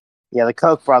me. Yeah, the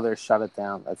Koch brothers shut it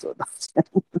down. That's what.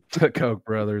 The Koch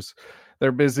brothers,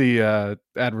 they're busy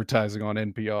advertising on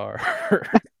NPR.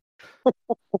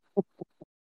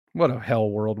 What a hell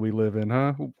world we live in,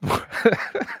 huh?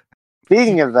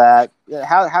 Speaking of that,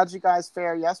 how'd you guys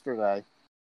fare yesterday?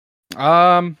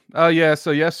 So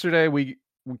yesterday we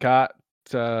got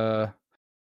the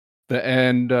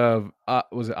end of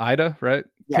was it Ida, right?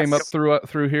 Yes. Came up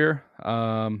through here.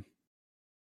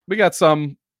 We got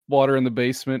some water in the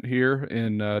basement here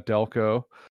in Delco.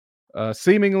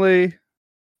 Seemingly,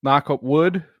 knock up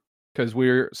wood, because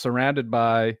we're surrounded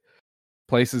by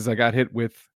places that got hit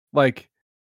with like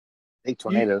big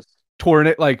tornadoes.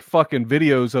 Like fucking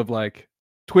videos of like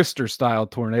Twister style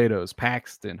tornadoes.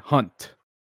 Paxton, Hunt.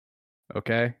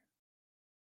 Okay.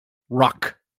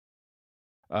 Ruck.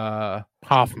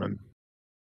 Hoffman.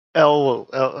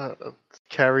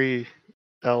 Carrie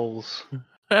Ells.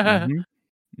 Mm-hmm.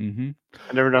 Mm-hmm.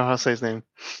 I never know how to say his name.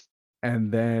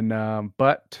 And then,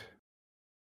 but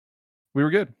we were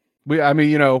good.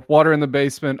 Water in the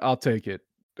basement, I'll take it.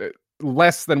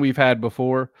 Less than we've had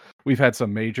before. We've had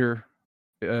some major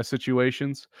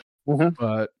situations,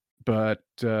 but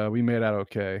we made out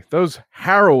okay. Those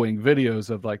harrowing videos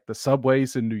of like the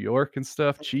subways in New York and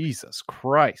stuff. Jesus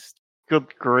Christ.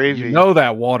 Good gravy.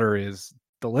 That water is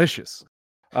delicious.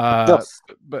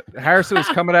 But Harrison was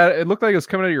coming out. It looked like it was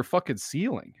coming out of your fucking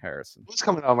ceiling, Harrison. What's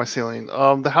coming out of my ceiling?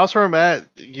 The house where I'm at,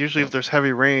 usually if there's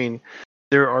heavy rain,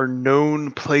 there are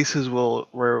known places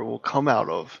where it will come out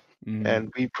of.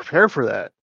 and we prepare for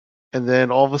that. And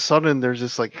then all of a sudden, there's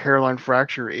this like hairline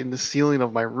fracture in the ceiling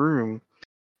of my room,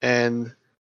 and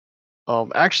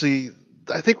actually,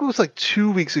 I think it was like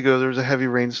 2 weeks ago. There was a heavy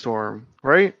rainstorm,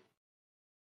 right?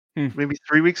 Maybe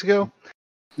 3 weeks ago.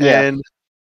 Yeah. And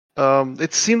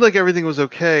it seemed like everything was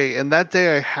okay. And that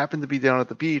day, I happened to be down at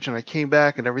the beach, and I came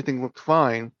back, and everything looked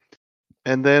fine.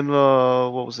 And then,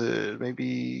 what was it?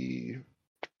 Maybe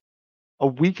a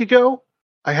week ago,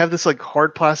 I have this like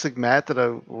hard plastic mat that I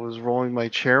was rolling my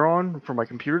chair on for my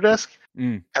computer desk,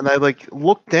 and I like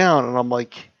looked down, and I'm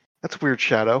like, "That's a weird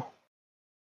shadow."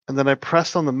 And then I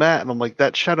pressed on the mat, and I'm like,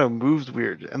 "That shadow moved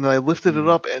weird." And then I lifted it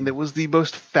up, and it was the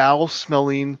most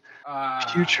foul-smelling,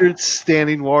 putrid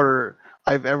standing water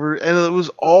I've ever. And it was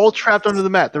all trapped under the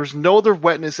mat. There was no other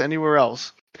wetness anywhere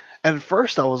else. And at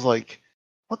first, I was like,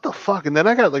 "What the fuck?" And then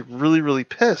I got like really, really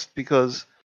pissed because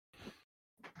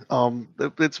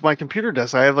it's my computer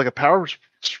desk. I have like a power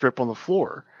strip on the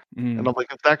floor, and I'm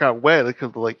like, if that got wet, it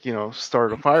could like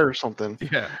start a fire or something.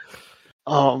 Yeah.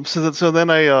 So then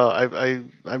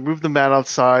I moved the mat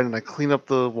outside and I cleaned up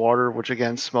the water, which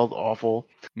again smelled awful.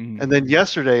 And then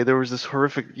yesterday there was this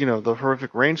horrific, the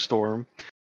horrific rainstorm,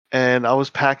 and I was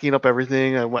packing up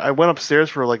everything. I went upstairs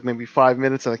for like maybe 5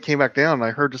 minutes, and I came back down and I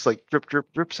heard this like drip,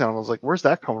 drip, drip sound. I was like, "Where's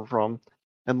that coming from?"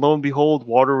 And lo and behold,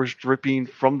 water was dripping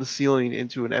from the ceiling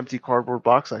into an empty cardboard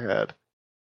box I had.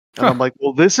 And I'm like,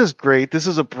 "Well, this is great. This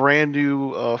is a brand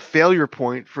new failure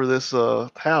point for this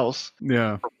house.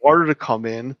 Yeah. For water to come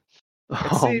in."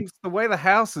 It seems the way the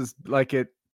house is, like,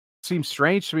 it seems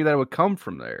strange to me that it would come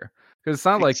from there, because it's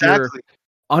not like you're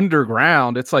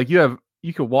underground. It's like you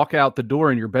could walk out the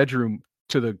door in your bedroom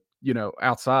to the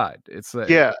outside. It's like,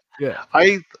 yeah.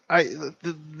 The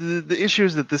The issue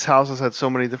is that this house has had so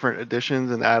many different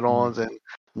additions and add-ons, and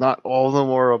not all of them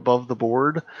are above the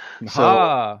board.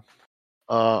 So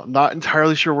not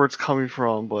entirely sure where it's coming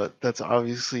from, but that's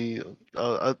obviously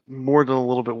more than a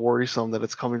little bit worrisome that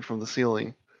it's coming from the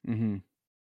ceiling.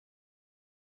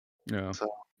 Yeah. So.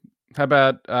 How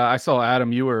about I saw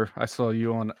Adam? I saw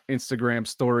you on Instagram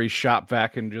story shop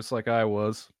vacuum just like I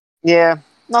was. Yeah,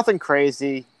 nothing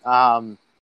crazy.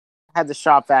 Had the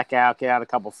shop vac out, get out a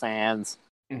couple fans.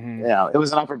 It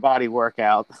was an upper body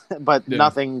workout, but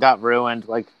nothing got ruined.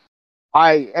 Like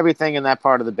everything in that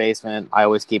part of the basement, I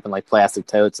always keep in like plastic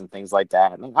totes and things like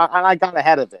that. And I got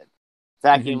ahead of it.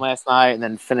 Vacuumed last night and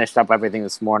then finished up everything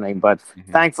this morning. But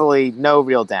thankfully, no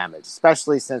real damage,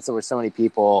 especially since there were so many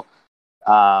people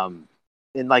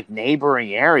in like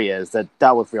neighboring areas that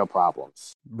dealt with real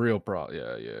problems.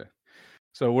 Yeah.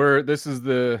 So we're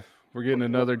getting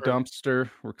another dumpster.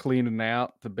 We're cleaning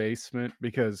out the basement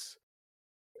because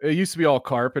it used to be all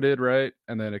carpeted, right?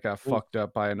 And then it got fucked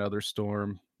up by another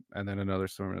storm, and then another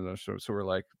storm, and another storm. So we're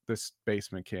like, this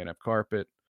basement can't have carpet.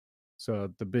 So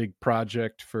the big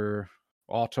project for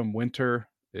autumn, winter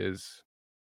is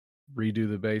redo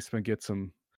the basement, get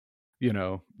some,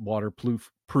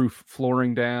 waterproof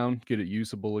flooring down, get it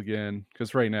usable again.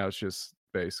 Because right now it's just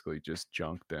basically just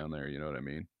junk down there. You know what I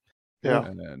mean? Yeah.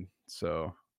 And then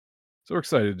so we're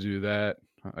excited to do that.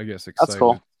 I guess excited. That's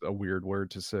cool. A weird word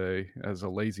to say as a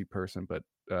lazy person, but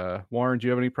Warren, do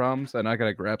you have any problems? And I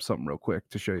gotta grab something real quick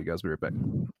to show you guys. Be right back.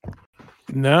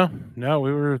 No,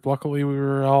 luckily we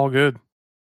were all good.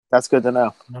 That's good to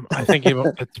know. I think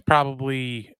it's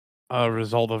probably a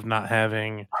result of not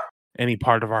having any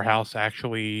part of our house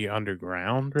actually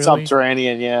underground, really.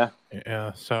 Subterranean, yeah.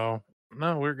 Yeah, so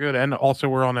no, we're good. And also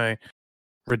we're on a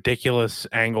ridiculous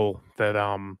angle that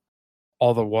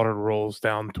all the water rolls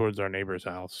down towards our neighbor's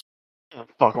house. Oh,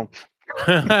 fuck them.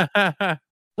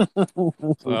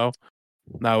 So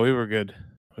no, we were good.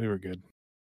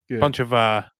 Bunch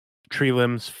of tree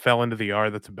limbs fell into the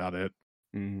yard. That's about it.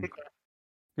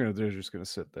 They're just gonna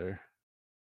sit there.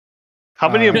 How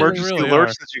many emergency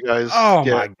alerts did you guys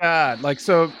get? My god. Like,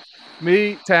 so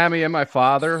me, Tammy, and my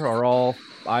father are all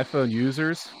iPhone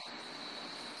users,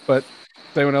 but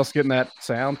is anyone else getting that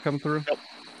sound come through? Yep.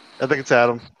 I think it's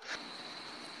Adam.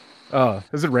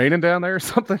 Is it raining down there or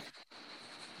something?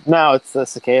 No, it's the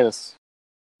cicadas.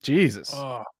 Jesus.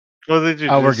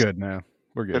 We're good now.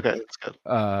 We're good. Okay, that's good.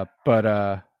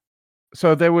 But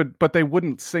so they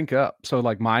wouldn't sync up. So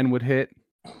like mine would hit,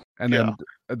 and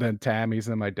then Tammy's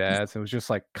and my dad's. It was just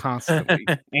like constantly.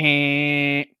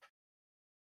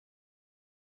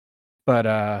 But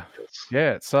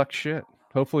yeah, it sucks shit.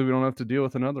 Hopefully we don't have to deal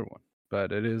with another one.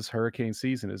 But it is hurricane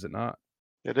season, is it not?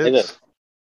 It is.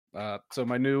 So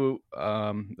my new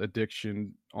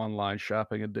addiction, online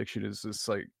shopping addiction, is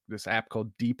this app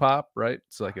called Depop, right?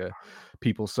 It's like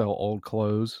people sell old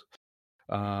clothes.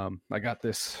 I got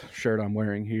this shirt I'm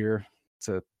wearing here. It's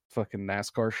a fucking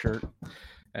NASCAR shirt,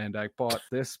 And I bought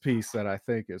this piece that I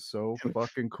think is so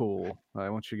fucking cool. I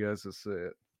want you guys to see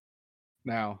it.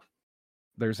 Now,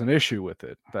 there's an issue with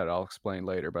it that I'll explain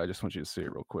later, but I just want you to see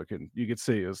it real quick. And you can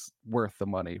see it's worth the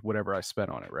money, whatever I spent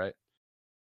on it, right?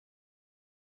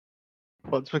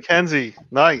 Spuds MacKenzie.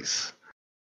 Nice.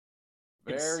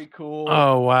 Very cool.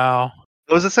 Oh wow!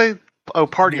 What does it say? Oh,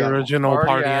 party The animal. original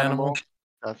party animal.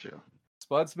 Gotcha.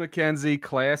 Spuds MacKenzie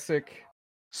classic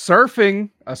surfing,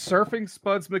 a surfing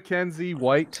Spuds MacKenzie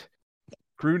white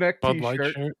crew neck Bud Light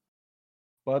t-shirt. shirt.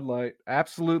 Bud Light,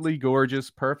 absolutely gorgeous,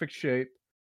 perfect shape.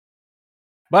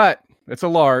 But it's a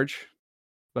large,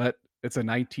 but it's a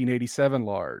 1987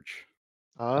 large.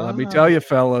 And let me tell you,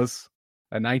 fellas,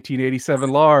 a 1987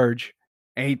 large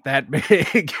ain't that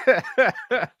big.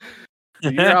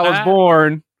 The year I was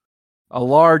born, a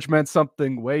large meant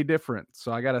something way different.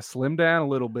 So I got to slim down a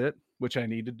little bit, which I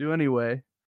need to do anyway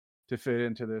to fit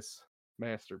into this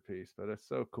masterpiece. But it's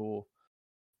so cool.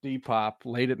 Depop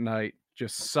late at night,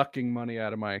 just sucking money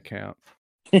out of my account.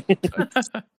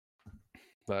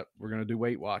 But we're going to do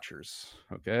Weight Watchers.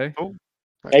 Okay. Oh,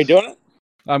 Are you doing it?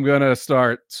 I'm going to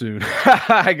start soon.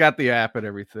 I got the app and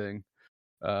everything.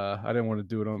 I didn't want to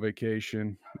do it on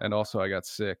vacation. And also I got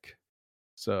sick.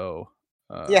 So,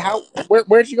 Yeah,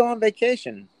 where'd you go on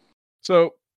vacation?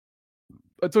 So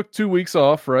I took 2 weeks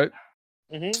off, right?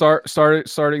 Mhm.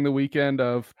 Starting the weekend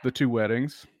of the 2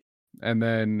 weddings. And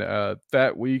then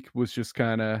that week was just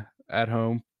kind of at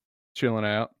home, chilling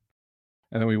out.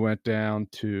 And then we went down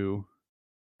to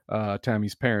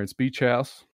Tammy's parents' beach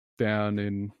house down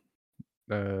in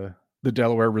the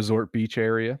Delaware Resort Beach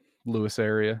area, Lewis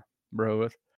area,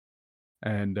 Rehoboth.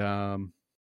 And,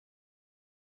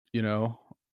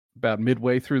 about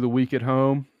midway through the week at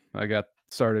home, I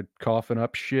started coughing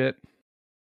up shit.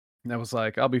 And I was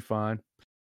like, I'll be fine.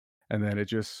 And then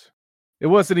it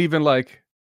wasn't even like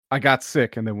I got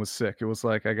sick and then was sick. It was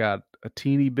like I got a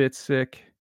teeny bit sick,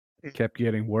 kept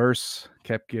getting worse.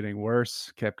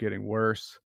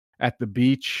 At the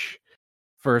beach,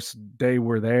 first day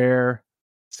we're there,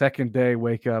 second day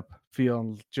wake up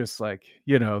feeling just like,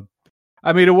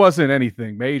 I mean, it wasn't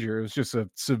anything major. It was just a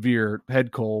severe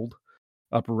head cold,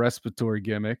 upper respiratory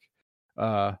gimmick.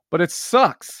 But it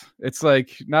sucks. It's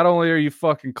like, not only are you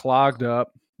fucking clogged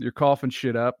up, you're coughing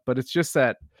shit up, but it's just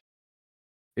that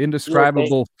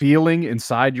indescribable feeling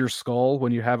inside your skull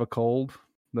when you have a cold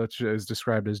that is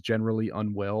described as generally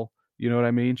unwell. You know what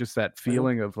I mean? Just that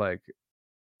feeling of like,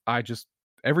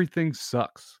 everything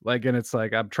sucks. Like, and it's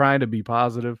like, I'm trying to be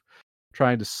positive,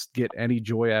 trying to get any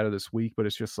joy out of this week, but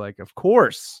it's just like, of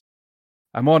course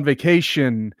I'm on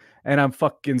vacation and I'm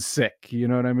fucking sick. You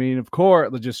know what I mean? Of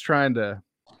course, just trying to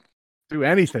do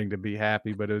anything to be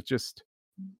happy, but it just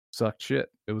sucked shit.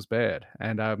 It was bad.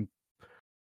 And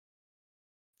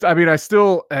I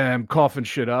still am coughing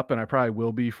shit up, and I probably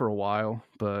will be for a while,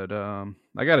 but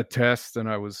I got a test and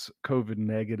I was COVID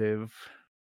negative,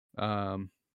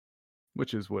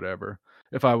 which is whatever.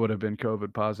 If I would have been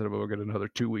COVID positive, I would get another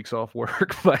 2 weeks off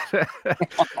work, but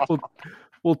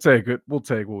we'll take it. We'll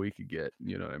take what we could get.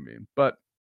 You know what I mean? But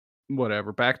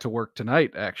whatever. Back to work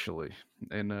tonight, actually.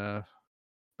 In about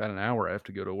an hour, I have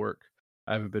to go to work.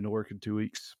 I haven't been to work in 2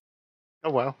 weeks. Oh,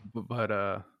 wow.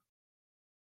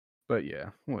 But yeah,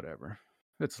 whatever.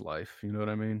 It's life. You know what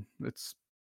I mean? It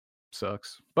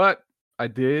sucks. But I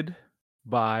did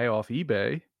buy off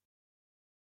eBay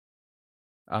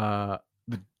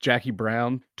the Jackie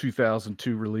Brown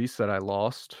 2002 release that I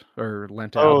lost or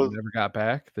lent out and never got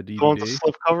back. The DVD. Going to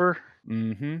slip cover.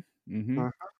 Mm-hmm.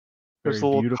 There's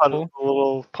Very a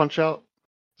little punch out.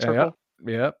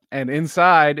 Yep. And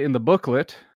inside in the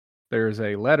booklet, there's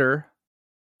a letter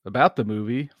about the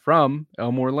movie from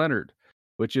Elmore Leonard,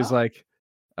 which is like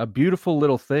a beautiful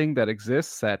little thing that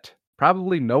exists that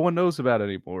probably no one knows about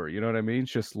anymore. You know what I mean?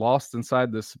 It's just lost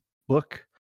inside this book.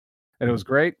 And it was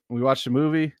great. We watched the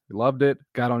movie. We loved it.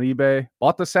 Got on eBay.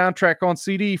 Bought the soundtrack on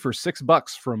CD for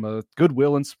 $6 from a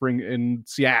Goodwill in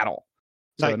Seattle.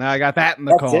 So now I got that in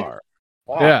the car.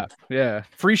 Wow. Yeah.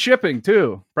 Free shipping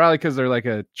too. Probably because they're like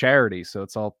a charity, so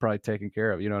it's all probably taken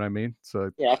care of. You know what I mean?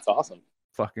 So yeah, that's awesome.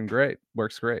 Fucking great.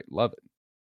 Works great. Love it.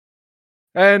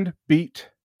 And beat.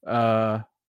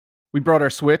 We brought our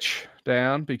Switch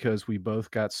down because we both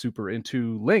got super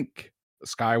into Link, the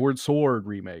Skyward Sword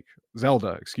remake.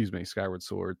 Zelda, Skyward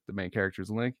Sword. The main character is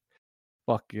Link.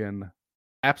 Fucking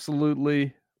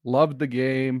absolutely loved the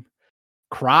game.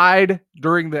 Cried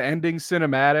during the ending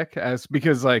cinematic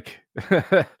because like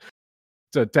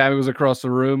so Tammy was across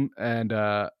the room and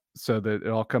so that it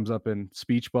all comes up in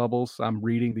speech bubbles. I'm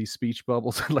reading these speech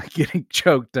bubbles and like getting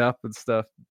choked up and stuff.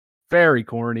 Very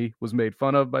corny. Was made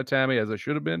fun of by Tammy, as I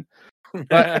should have been.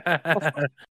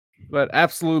 but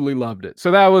absolutely loved it.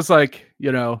 So that was like,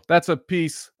 that's a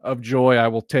piece of joy I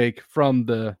will take from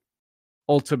the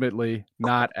ultimately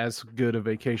not as good a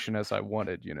vacation as I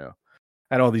wanted.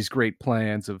 Had all these great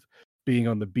plans of being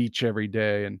on the beach every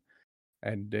day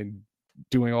and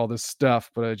doing all this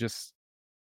stuff, but I just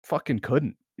fucking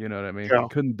couldn't. You know what I mean? Yeah.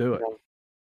 Couldn't do it.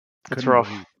 It's Couldn't rough.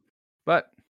 believe it. But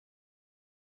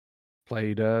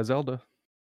played Zelda.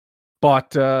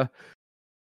 Bought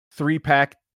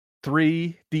 3-pack,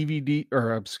 3 DVD,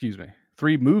 or excuse me,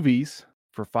 3 movies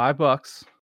for $5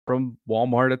 from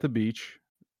Walmart at the beach.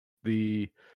 The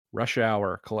Rush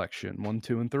Hour collection, 1,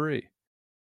 2, and 3.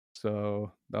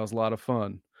 So that was a lot of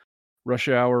fun. Rush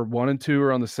Hour 1 and 2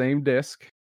 are on the same disc.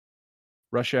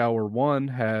 Rush Hour 1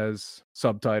 has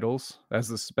subtitles as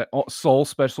the sole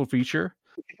special feature.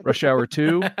 Rush Hour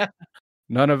 2,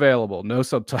 none available, no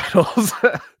subtitles.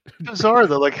 Bizarre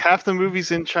though, like half the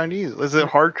movie's in Chinese. Is it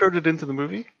hard coded into the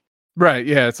movie? Right,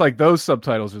 yeah, it's like those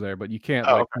subtitles are there, but you can't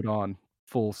okay. put on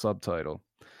full subtitle.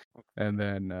 And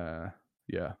then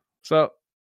yeah. So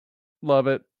love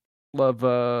it.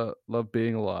 Love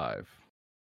being alive.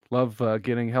 Love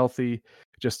getting healthy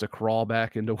just to crawl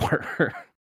back into work.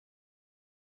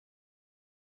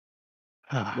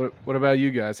 What about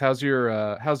you guys? How's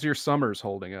your summers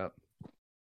holding up?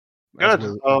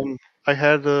 Good. I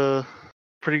had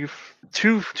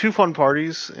two fun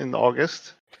parties in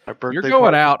August. My birthday. You're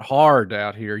going out hard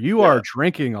out here. You are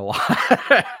drinking a lot.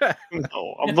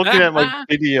 No, I'm looking at my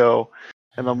video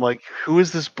and I'm like, who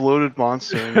is this bloated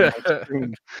monster?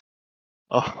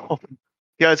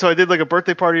 Yeah, so I did like a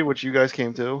birthday party, which you guys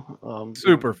came to.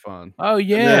 Super fun. Oh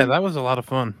yeah, that was a lot of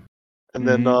fun. And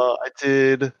then I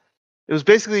did. It was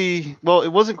basically, well, it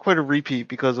wasn't quite a repeat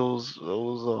because it was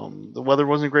the weather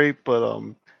wasn't great, but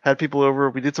had people over.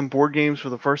 We did some board games for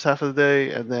the first half of the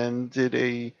day, and then did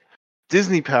a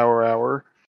Disney Power Hour.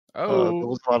 Oh, that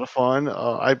was a lot of fun.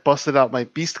 I busted out my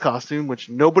Beast costume, which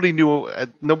nobody knew.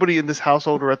 Nobody in this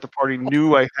household or at the party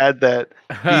knew I had that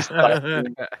Beast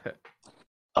costume.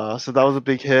 So that was a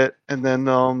big hit. And then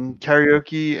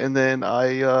karaoke, and then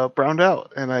I browned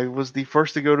out, and I was the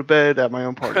first to go to bed at my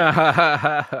own party.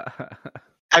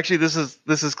 Actually, this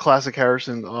is classic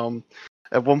Harrison.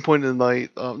 At one point in the night,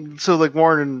 so like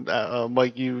Warren and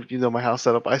Mike, you know my house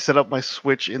setup. I set up my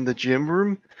Switch in the gym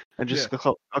room, and just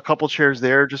a couple chairs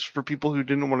there, just for people who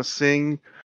didn't want to sing,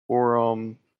 or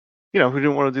who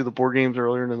didn't want to do the board games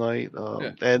earlier in the night.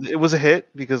 And it was a hit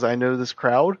because I know this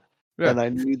crowd. Yeah. And I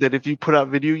knew that if you put out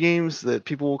video games, that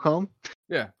people will come.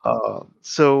 Yeah.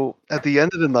 So at the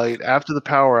end of the night, after the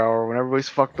power hour, when everybody's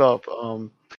fucked up,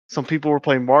 some people were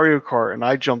playing Mario Kart, and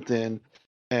I jumped in,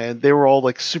 and they were all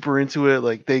like super into it.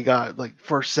 Like they got like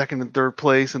first, second, and third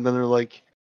place, and then they're like,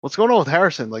 "What's going on with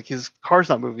Harrison? Like his car's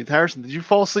not moving. Harrison, did you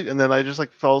fall asleep?" And then I just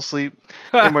like fell asleep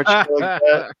in my chair like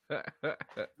that,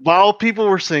 while people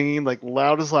were singing like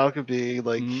loud as loud could be.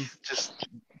 Like just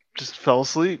fell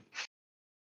asleep.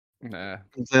 Nah.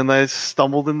 And then I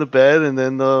stumbled in the bed, and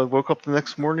then woke up the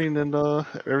next morning, and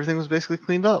everything was basically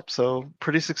cleaned up. So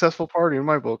pretty successful party in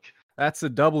my book. That's a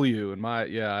W in my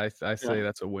I say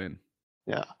that's a win.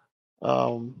 Yeah.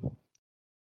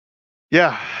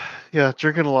 Yeah,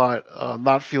 drinking a lot,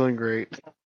 not feeling great.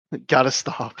 Gotta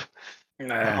stop.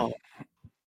 Nah.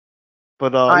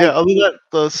 But other than that,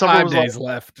 the summer 5 was days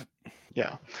left.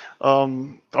 Yeah.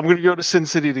 I'm gonna go to Sin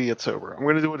City to get sober. I'm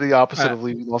gonna do the opposite of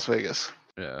leaving Las Vegas.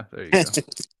 Yeah, there you go.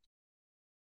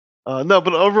 No,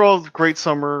 but overall, great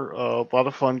summer. A lot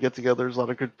of fun get-togethers, a lot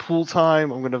of good pool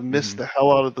time. I'm gonna miss the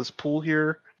hell out of this pool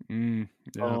here. Yeah.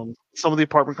 Some of the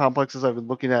apartment complexes I've been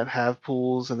looking at have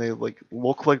pools, and they like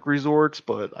look like resorts,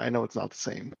 but I know it's not the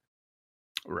same.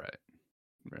 Right.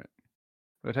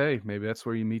 But hey, maybe that's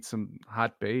where you meet some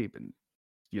hot babe, and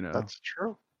that's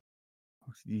true.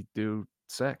 You do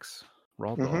sex,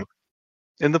 raw dog,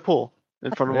 in the pool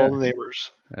in front of all the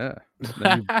neighbors. Yeah.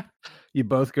 Then you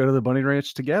both go to the bunny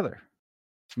ranch together.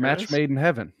 Match made in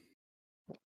heaven.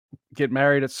 Get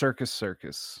married at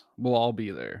Circus. We'll all be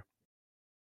there.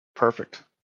 Perfect.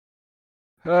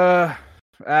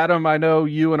 Adam, I know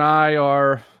you and I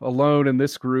are alone in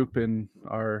this group in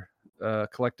our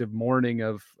collective mourning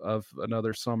of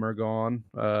another summer gone.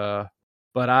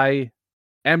 But I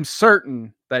am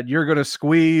certain that you're going to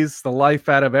squeeze the life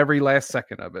out of every last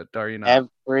second of it, are you not?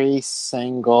 Every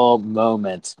single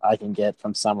moment I can get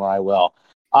from summer, I will.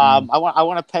 I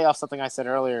want to pay off something I said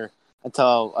earlier and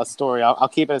tell a story. I'll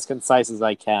keep it as concise as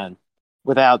I can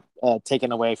without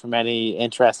taking away from any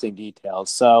interesting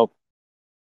details. So,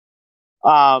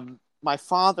 my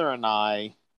father and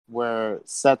I were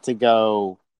set to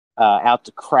go out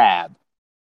to Crab.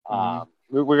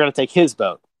 We're going to take his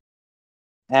boat.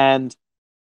 And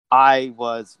I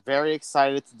was very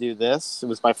excited to do this. It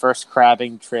was my first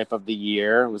crabbing trip of the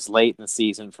year. It was late in the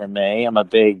season for me. I'm a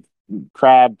big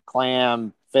crab,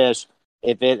 clam, fish.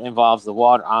 If it involves the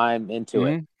water, I'm into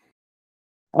it.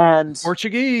 And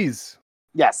Portuguese.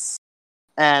 yes.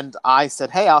 And I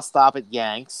said, hey, I'll stop at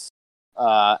Yanks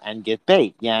and get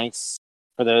bait. Yanks,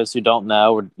 for those who don't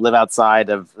know or live outside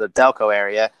of the Delco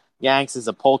area, Yanks is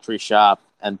a poultry shop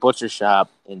and butcher shop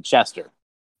in Chester.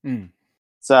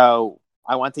 So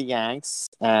I went to Yanks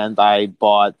and I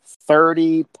bought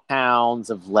 30 pounds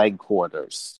of leg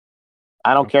quarters.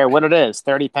 I don't care what it is.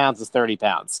 30 pounds is 30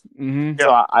 pounds.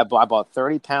 So I bought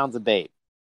 30 pounds of bait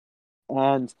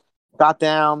and got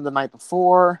down the night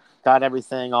before, got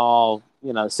everything all,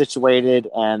 situated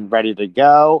and ready to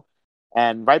go.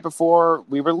 And right before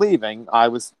we were leaving, I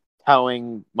was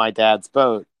towing my dad's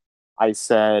boat. I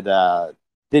said,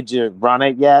 did you run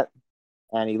it yet?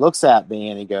 And he looks at me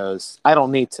and he goes, I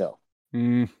don't need to.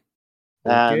 Okay.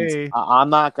 And I'm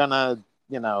not going to,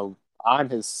 I'm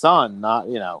his son, not,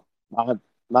 I'm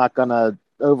not going to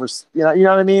you know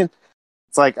what I mean?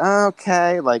 It's like,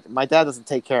 okay, like my dad doesn't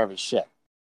take care of his shit.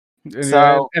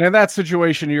 And in that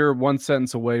situation, you're one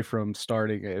sentence away from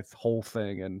starting a whole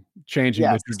thing and changing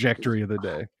the trajectory of the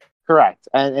day. Correct.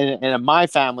 And in my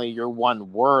family, you're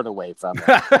one word away from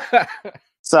it.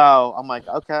 So I'm like,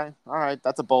 okay, all right,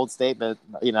 that's a bold statement,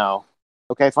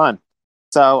 okay, fine.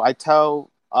 So I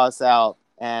tow us out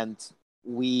and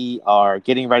we are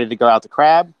getting ready to go out to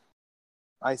crab.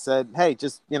 I said, hey,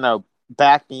 just,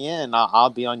 back me in.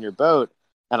 I'll be on your boat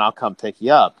and I'll come pick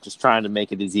you up. Just trying to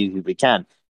make it as easy as we can.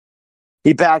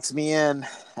 He backs me in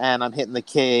and I'm hitting the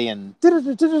key and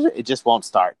it just won't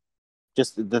start.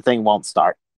 Just the thing won't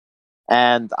start.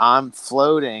 And I'm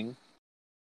floating.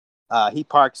 He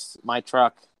parks my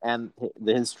truck and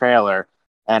his trailer,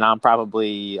 and I'm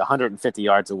probably 150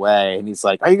 yards away. And he's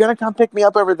like, are you going to come pick me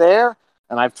up over there?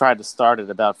 And I've tried to start it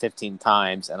about 15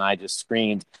 times, and I just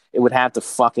screamed, it would have to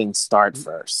fucking start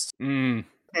first. And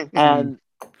the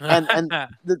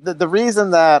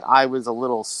reason that I was a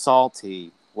little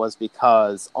salty was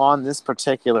because on this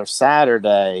particular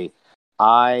Saturday,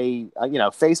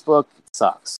 Facebook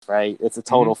sucks, right? It's a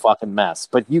total fucking mess.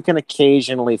 But you can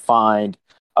occasionally find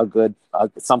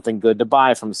something good to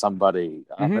buy from somebody.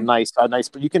 A nice.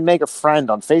 You can make a friend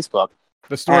on Facebook.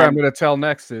 The story I'm going to tell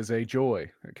next is a joy.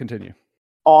 Continue.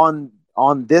 On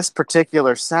this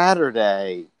particular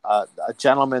Saturday, a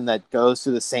gentleman that goes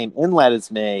through the same inlet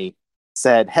as me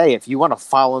said, hey, if you want to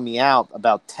follow me out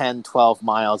about 10, 12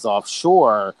 miles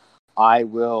offshore,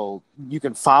 you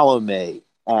can follow me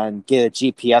and get a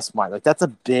GPS mark. Like, that's a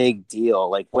big deal.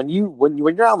 Like, when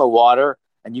you're on the water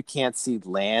and you can't see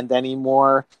land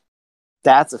anymore,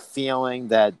 that's a feeling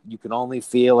that you can only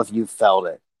feel if you've felt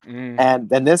it. And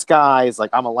then this guy is like,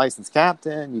 I'm a licensed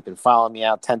captain. You can follow me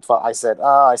out 10, 12. I said,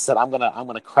 I'm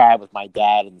gonna crab with my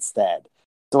dad instead.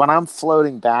 So when I'm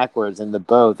floating backwards in the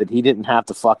boat that he didn't have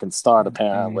to fucking start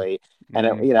apparently, and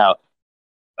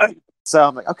so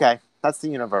I'm like, okay, that's the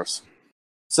universe.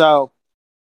 So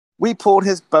we pulled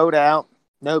his boat out.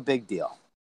 No big deal.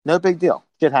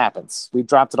 Shit happens. We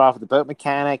dropped it off at the boat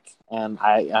mechanic, and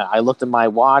I looked at my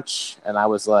watch, and I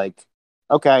was like,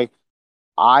 okay,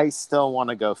 I still want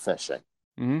to go fishing.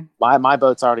 My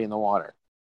boat's already in the water.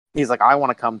 He's like, I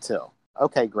want to come too.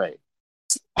 Okay, great.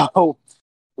 So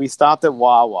we stopped at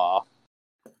Wawa,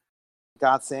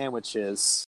 got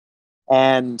sandwiches,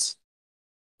 and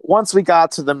once we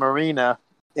got to the marina,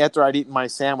 after I'd eaten my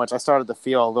sandwich, I started to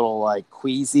feel a little like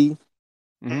queasy.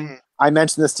 I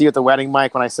mentioned this to you at the wedding,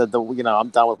 Mike, when I said I'm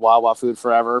done with Wawa food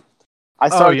forever. I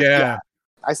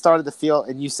started to feel,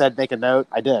 and you said make a note.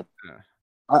 I did. Yeah.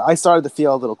 I started to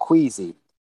feel a little queasy.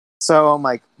 So I'm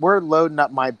like, we're loading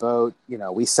up my boat.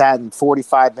 We sat in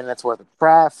 45 minutes worth of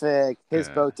traffic. His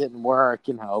boat didn't work.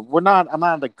 I'm not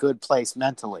in a good place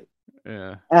mentally.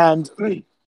 Yeah. And we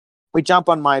jump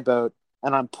on my boat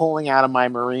and I'm pulling out of my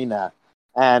marina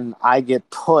and I get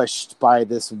pushed by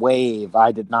this wave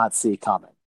I did not see coming.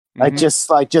 I just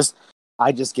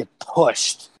get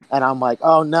pushed and I'm like,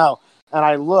 oh no. And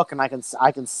I look and I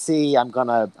can see I'm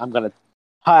gonna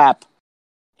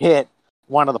hit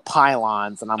one of the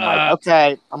pylons, and I'm like,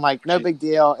 okay. I'm like, no big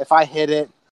deal. If I hit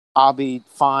it, I'll be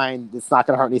fine. It's not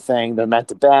going to hurt anything. They're meant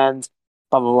to bend,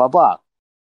 blah, blah, blah, blah.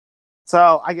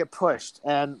 So I get pushed,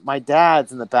 and my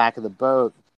dad's in the back of the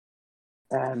boat.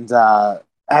 And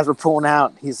as we're pulling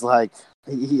out, he's like,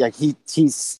 he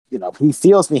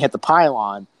feels me hit the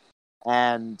pylon,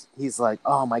 and he's like,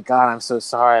 oh my God, I'm so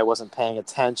sorry. I wasn't paying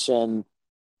attention.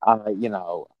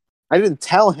 I didn't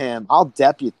tell him. I'll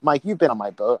Mike, you've been on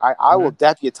my boat. I will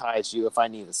deputize you if I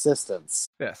need assistance.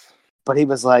 Yes. But he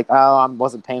was like, "Oh, I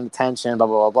wasn't paying attention." Blah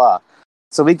blah blah blah.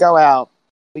 So we go out.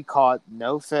 We caught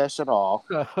no fish at all.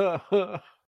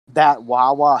 That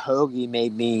Wawa hoagie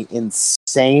made me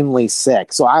insanely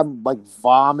sick. So I'm like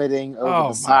vomiting over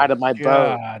the side of my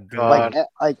boat.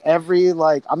 Like every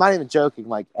I'm not even joking.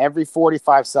 Like every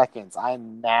 45 seconds,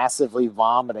 I'm massively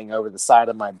vomiting over the side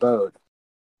of my boat.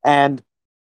 And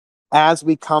as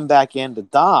we come back into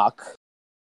dock,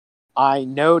 I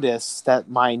notice that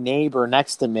my neighbor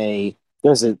next to me,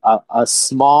 there's a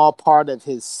small part of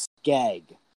his skeg.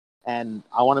 And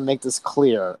I want to make this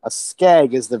clear. A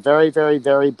skeg is the very, very,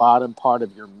 very bottom part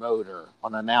of your motor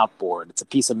on an outboard. It's a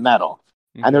piece of metal.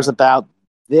 Okay. And there's about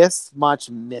this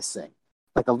much missing.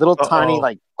 Like a little tiny,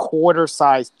 like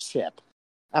quarter-sized chip.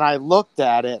 And I looked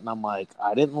at it and I'm like,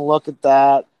 I didn't look at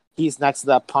that. He's next to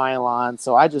that pylon.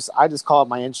 So I just called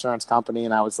my insurance company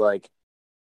and I was like,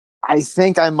 I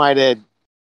think I might have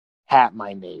hat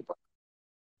my neighbor.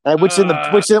 Which in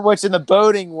the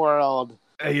boating world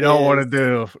you don't want to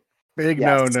do. Big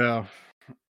no.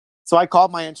 So I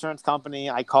called my insurance company.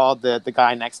 I called the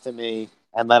guy next to me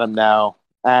and let him know.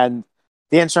 And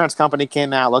the insurance company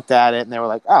came out, looked at it, and they were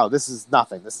like, "Oh, this is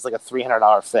nothing. This is like a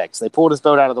 $300 fix." They pulled his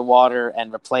boat out of the water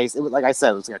and replaced it. Like I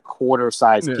said, it was like a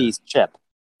quarter-sized piece chip.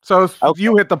 So if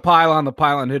you hit the pylon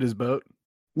hit his boat?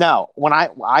 No, when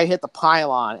I hit the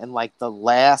pylon and like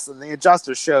and the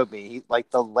adjuster showed me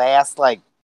like the last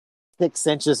 6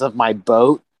 inches of my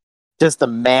boat, just the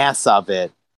mass of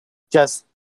it, just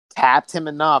tapped him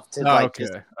enough to right.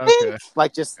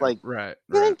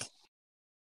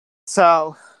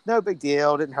 So no big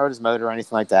deal. Didn't hurt his motor or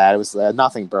anything like that. It was a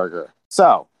nothing burger.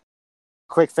 So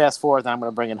quick fast forward, then I'm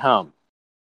going to bring it home.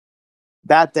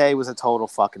 That day was a total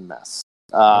fucking mess.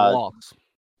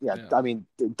 Yeah, I mean,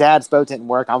 Dad's boat didn't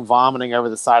work. I'm vomiting over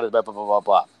the side of the boat, blah, blah, blah,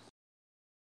 blah.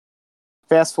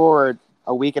 Fast forward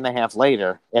a week and a half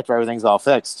later, after everything's all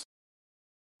fixed,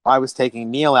 I was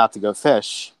taking Neil out to go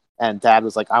fish, and Dad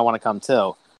was like, I want to come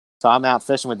too. So I'm out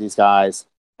fishing with these guys.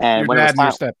 And your dad and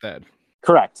your stepdad.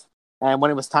 Correct. And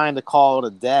when it was time to call it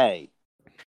a day,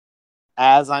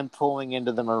 as I'm pulling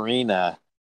into the marina,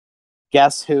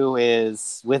 guess who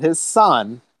is with his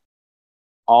son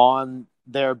on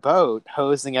their boat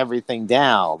hosing everything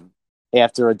down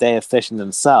after a day of fishing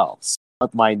themselves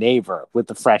with my neighbor with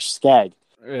the fresh skeg.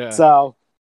 Yeah. So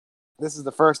this is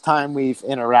the first time we've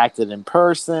interacted in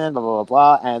person, blah, blah,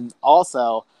 blah, blah. And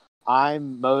also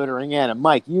I'm motoring in, and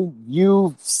Mike,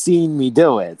 you've seen me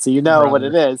do it, so you know what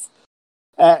it is.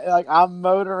 I'm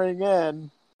motoring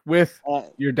in with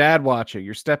your dad watching,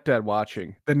 your stepdad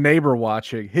watching, the neighbor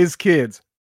watching, his kids.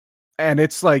 And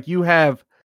it's like you have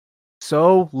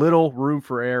so little room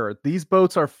for error. These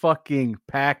boats are fucking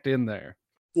packed in there.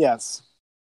 Yes.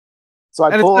 So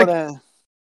I pull it in.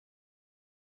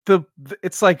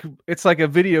 It's like a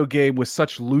video game with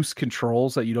such loose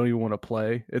controls that you don't even want to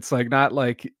play. It's like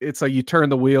it's like you turn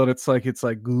the wheel and it's like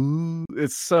ooh,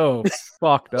 it's so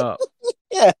fucked up.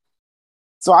 Yeah.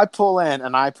 So I pull in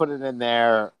and I put it in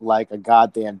there like a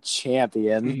goddamn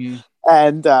champion. Mm-hmm.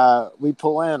 And we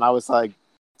pull in. I was like,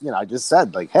 I just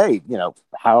said like, hey,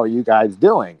 how are you guys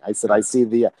doing? I said, I see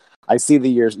your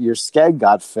skeg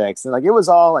got fixed. And like, it was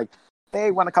all like, they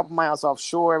went a couple miles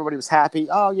offshore. Everybody was happy.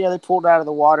 Oh yeah, they pulled it out of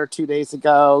the water 2 days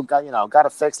ago. Got a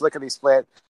fix, lickety split.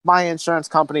 My insurance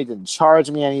company didn't charge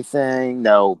me anything.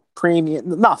 No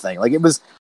premium, nothing. Like it was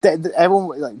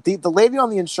everyone. Like the lady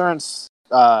on the insurance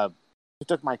who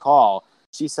took my call.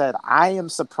 She said, "I am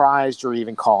surprised you're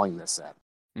even calling this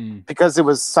in." Because it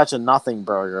was such a nothing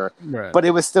burger, right. But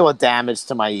it was still a damage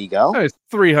to my ego. It's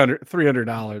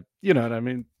 $300. You know what I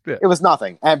mean? Yeah. It was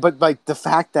nothing, but like the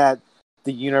fact that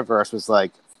the universe was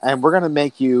like, and we're gonna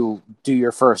make you do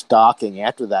your first docking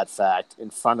after that fact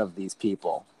in front of these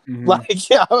people. Mm-hmm. Like,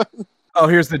 oh,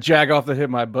 here's the jag off that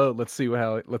hit my boat. Let's see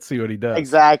what he does.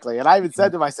 Exactly. And I even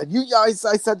said to him, I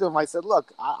said,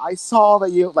 look, I saw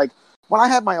that you like when I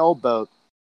had my old boat,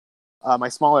 my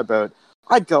smaller boat.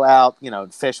 I'd go out,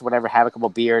 fish, whatever, have a couple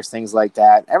beers, things like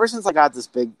that. Ever since I got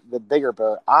the bigger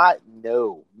boat,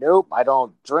 nope, I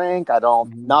don't drink, I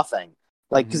don't, nothing.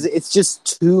 Like, because it's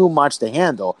just too much to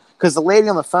handle. Because the lady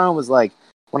on the phone was like,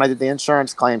 when I did the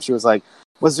insurance claim, she was like,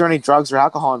 was there any drugs or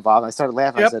alcohol involved? And I started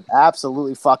laughing. Yep. I said,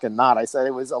 absolutely fucking not. I said,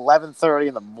 it was 11:30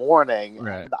 in the morning.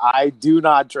 Right. And I do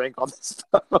not drink on this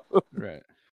boat. Right.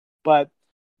 But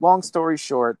long story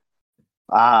short,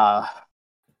 I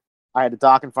had to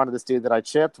dock in front of this dude that I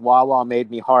chipped. Wawa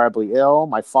made me horribly ill.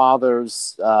 My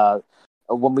father's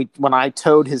when I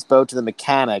towed his boat to the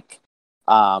mechanic,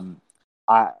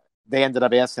 they ended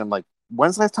up asking him like,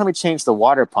 "When's the last time we changed the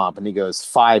water pump?" And he goes,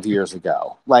 5 years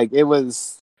ago. Like it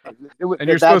was. And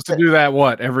you're supposed to do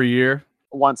that every year?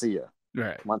 Once a year.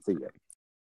 Right. once a year.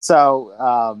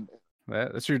 So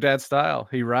That's your dad's style.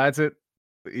 He rides it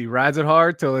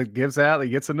hard till it gives out. He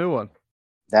gets a new one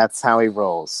that's how he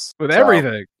rolls with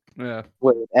everything. Yeah,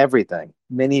 with everything,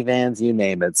 minivans, you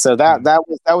name it. So that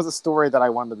was a story that I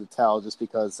wanted to tell, just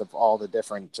because of all the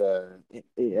different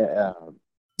intricacies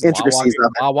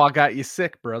of it. Wawa got you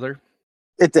sick, brother.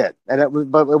 It did,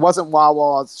 but it wasn't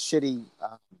Wawa's shitty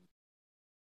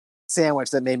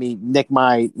sandwich that made me nick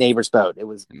my neighbor's boat. It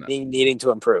was me needing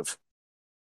to improve.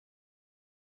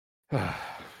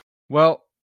 Well,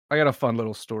 I got a fun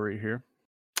little story here.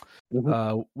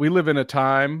 Mm-hmm. We live in a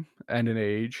time and an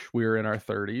age, we're in our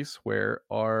 30s, where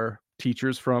our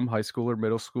teachers from high school or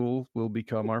middle school will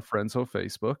become our friends on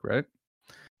Facebook, right?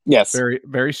 Yes. Very,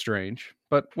 very strange,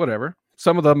 but whatever.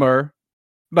 Some of them are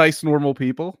nice, normal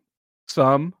people.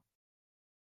 Some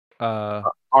are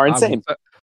insane.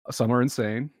 Some are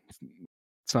insane.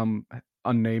 Some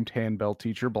unnamed handbell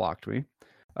teacher blocked me.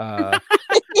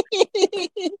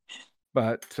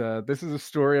 But this is a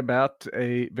story about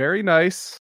a very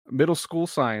nice middle school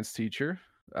science teacher.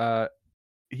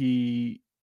 He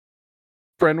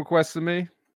friend requested me.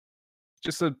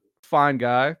 Just a fine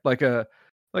guy,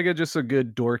 just a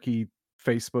good dorky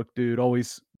Facebook dude.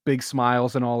 Always big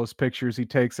smiles in all his pictures he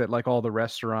takes at like all the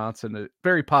restaurants, and a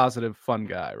very positive, fun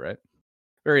guy, right?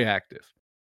 Very active.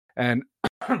 And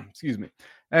excuse me.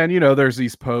 And there's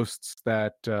these posts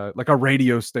that like a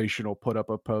radio station will put up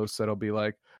a post that'll be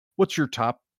like, what's your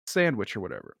top sandwich or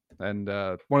whatever? And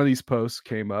one of these posts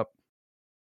came up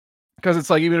because it's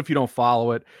like, even if you don't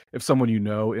follow it, if someone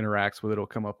interacts with it, it'll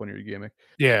come up on your gimmick.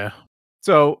 Yeah.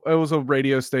 So it was a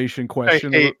radio station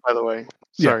question. Hey, by the way.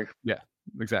 Sorry. Yeah,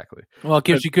 exactly. Well, it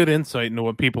gives you good insight into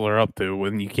what people are up to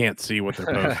when you can't see what they're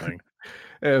posting.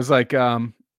 It was like,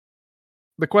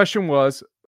 the question was,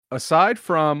 aside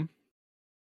from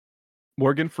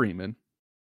Morgan Freeman,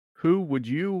 who would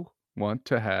you want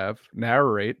to have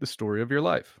narrate the story of your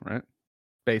life? Right?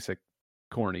 Basic,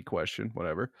 corny question,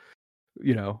 whatever.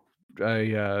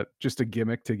 Just a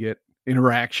gimmick to get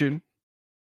interaction.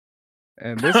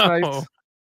 And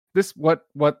this what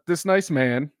this nice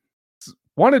man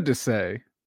wanted to say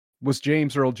was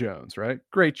James Earl Jones, right?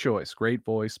 Great choice, great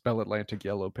voice, Bell Atlantic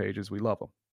Yellow Pages, we love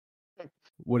him.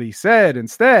 What he said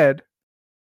instead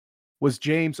was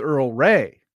James Earl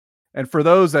Ray. And for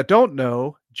those that don't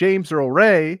know, James Earl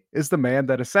Ray is the man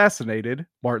that assassinated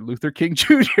Martin Luther King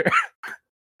Jr.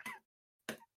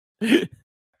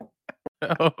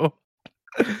 Oh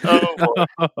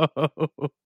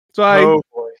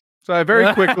boy. So I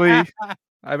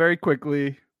very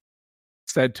quickly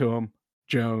said to him,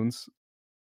 Jones,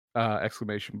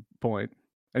 exclamation point.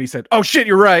 And he said, "Oh shit,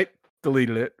 you're right."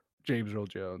 Deleted it. James Earl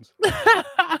Jones.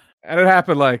 And it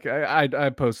happened like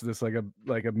I posted this like a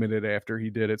minute after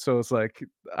he did it. So it's like,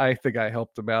 I think I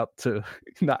helped him out to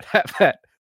not have that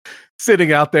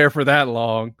sitting out there for that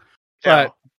long. Yeah.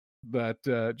 But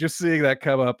just seeing that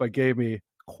come up, it gave me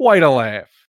quite a laugh.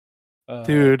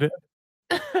 Dude.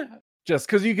 Just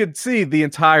because you could see the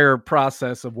entire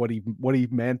process of what he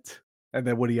meant, and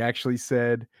then what he actually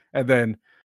said, and then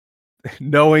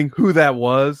knowing who that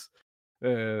was,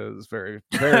 it was very,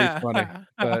 very funny.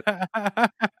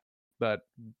 But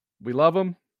we love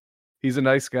him. He's a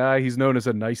nice guy. He's known as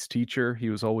a nice teacher.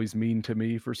 He was always mean to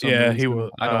me for some reason. He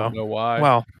was. I don't know why.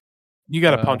 Well, you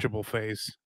got a punchable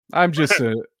face. I'm just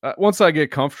once I get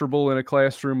comfortable in a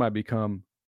classroom, I become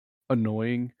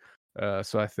annoying.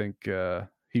 So I think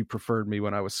he preferred me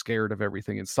when I was scared of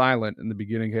everything and silent in the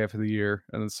beginning half of the year,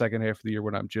 and the second half of the year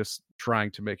when I'm just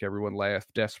trying to make everyone laugh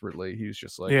desperately. He was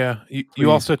just like, yeah. You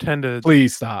also tend to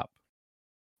please stop.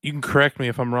 You can correct me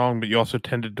if I'm wrong, but you also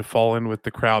tended to fall in with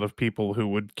the crowd of people who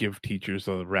would give teachers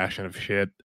a ration of shit.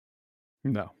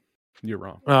 No, you're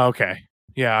wrong. Oh, okay.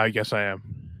 Yeah, I guess I am.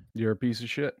 You're a piece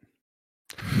of shit.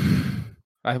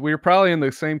 We were probably in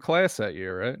the same class that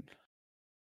year, right?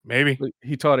 Maybe.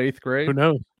 He taught 8th grade. Who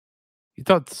knows? He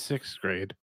taught 6th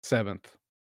grade. 7th.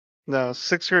 No,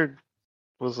 6th grade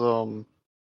was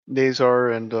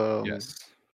Nazar and yes.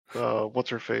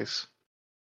 What's her face?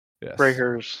 Yes. Gray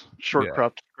hairs, short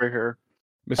cropped gray hair.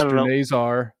 Mr.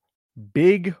 Nazar,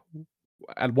 big,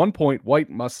 at one point, white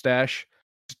mustache,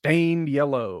 stained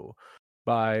yellow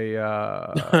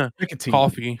by nicotine.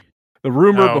 Coffee. The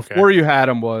rumor before you had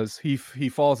him was he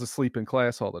falls asleep in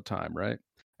class all the time, right?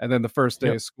 And then the first day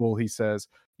of school, he says,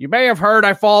 "You may have heard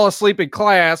I fall asleep in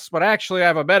class, but actually I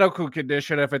have a medical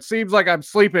condition. If it seems like I'm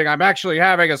sleeping, I'm actually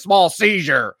having a small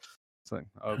seizure." It's like,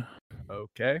 oh,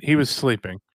 okay. He was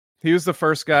sleeping. He was the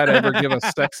first guy to ever give us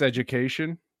sex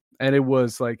education. And it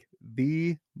was like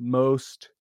it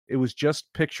was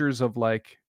just pictures of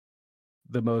like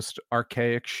the most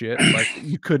archaic shit. Like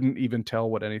you couldn't even tell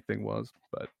what anything was,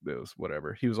 but it was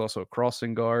whatever. He was also a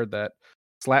crossing guard that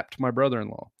slapped my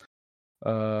brother-in-law.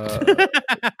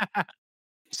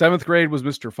 7th grade was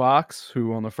Mr. Fox,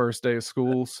 who on the first day of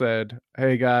school said,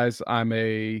 "Hey guys, I'm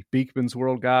a Beekman's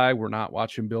World guy. We're not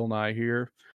watching Bill Nye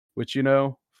here," which, you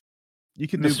know, you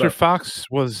can do. Mr. Fox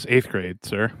was 8th grade,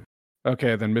 sir.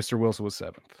 Okay, then Mr. Wilson was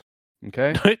 7th.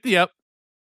 Okay. Yep.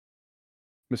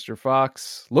 Mr.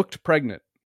 Fox looked pregnant.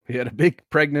 He had a big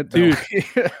pregnant dude,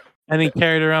 belly. And he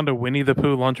carried around a Winnie the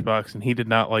Pooh lunchbox, and he did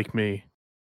not like me.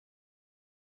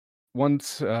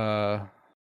 Once, we're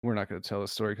not going to tell the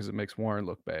story because it makes Warren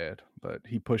look bad. But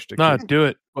he pushed a no, kid. Do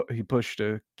it. He pushed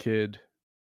a kid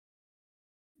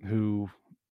who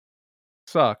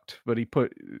sucked, but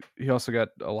he also got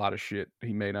a lot of shit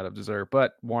he may not have deserved.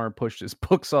 But Warren pushed his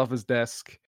books off his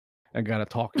desk and got a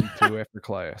talking to after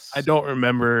class. I don't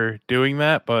remember doing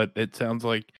that, but it sounds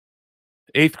like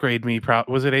 8th grade me.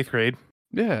 Was it 8th grade?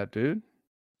 Yeah, dude.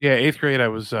 Yeah, 8th grade I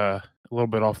was a little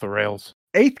bit off the rails.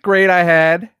 8th grade I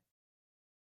had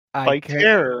Spike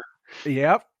Terror.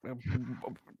 Yep.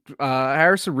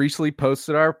 Harrison recently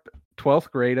posted our 12th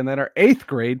grade and then our 8th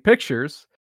grade pictures.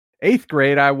 8th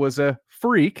grade I was a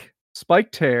freak,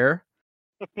 Spike Terror.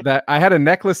 That I had a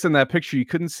necklace in that picture. You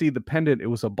couldn't see the pendant. It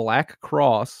was a black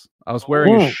cross. I was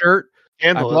wearing a shirt.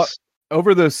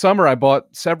 Over the summer, I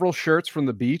bought several shirts from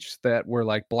the beach that were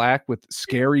like black with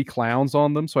scary clowns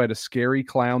on them. So I had a scary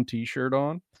clown t-shirt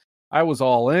on. I was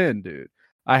all in, dude.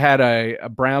 I had a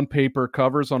brown paper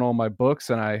covers on all my books,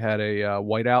 and I had a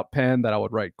whiteout pen that I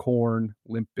would write Korn,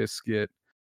 Limp Bizkit,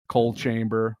 Cold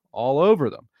Chamber all over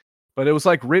them. But it was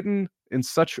like written in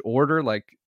such order, like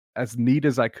as neat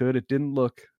as I could. It didn't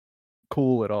look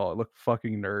cool at all. It looked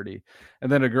fucking nerdy. And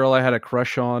then a girl I had a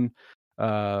crush on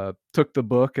took the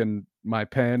book and my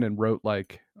pen and wrote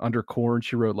like under Korn.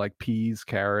 She wrote like peas,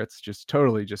 carrots, just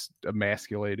totally just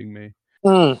emasculating me.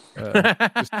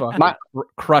 Just fucking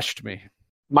crushed me.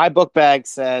 My book bag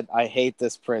said, "I hate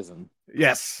this prison."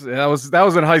 Yes, that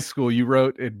was in high school. You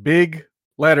wrote in big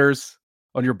letters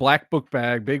on your black book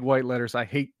bag, big white letters, "I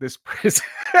hate this prison."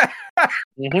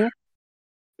 Mm-hmm.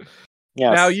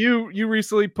 Yes. Now you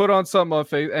recently put on something on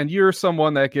Facebook, and you're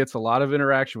someone that gets a lot of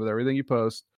interaction with everything you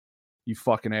post. You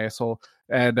fucking asshole.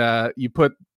 And you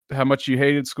put how much you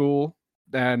hated school,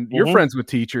 and you're friends with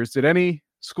teachers. Did any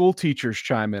school teachers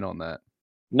chime in on that?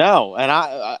 No, and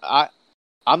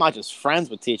I'm not just friends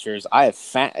with teachers. I have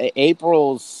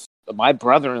April's my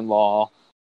brother-in-law,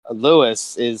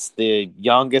 Lewis, is the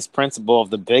youngest principal of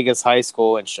the biggest high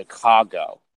school in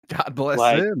Chicago. God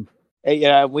bless him.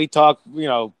 Yeah, we talk,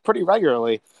 pretty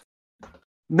regularly.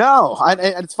 No, and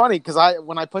it's funny because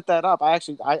when I put that up, I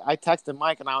texted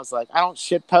Mike and I was like, I don't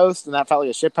shit post, and that felt like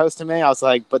a shit post to me. I was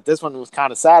like, but this one was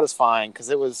kind of satisfying because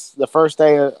it was the first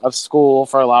day of school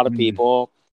for a lot of people,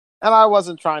 and I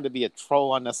wasn't trying to be a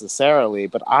troll unnecessarily,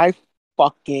 but I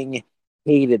fucking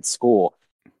hated school.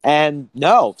 And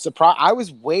no, surprise, I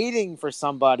was waiting for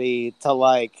somebody to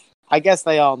like. I guess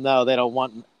they all know they don't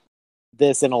want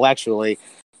this intellectually,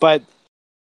 but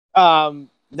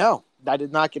no. I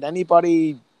did not get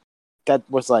anybody that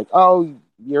was like, "Oh,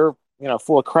 you're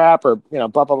full of crap," or blah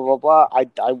blah blah blah.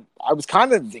 I was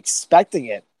kind of expecting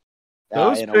it.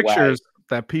 Those pictures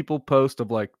that people post of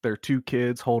like their two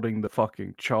kids holding the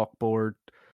fucking chalkboard,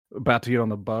 about to get on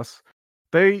the bus,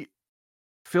 they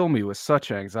fill me with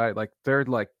such anxiety. Like they're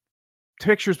like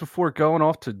pictures before going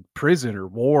off to prison or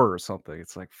war or something.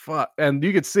 It's like fuck, and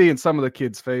you could see in some of the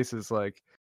kids' faces like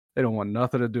they don't want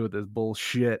nothing to do with this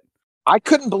bullshit. I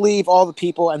couldn't believe all the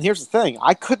people, and here's the thing,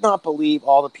 I could not believe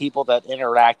all the people that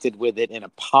interacted with it in a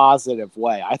positive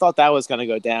way. I thought that was going to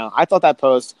go down. I thought that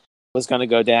post was going to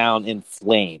go down in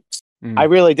flames. I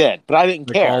really did, but I didn't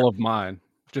like care. All of mine.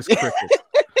 Just crickets.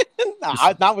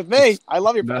 Not with me. I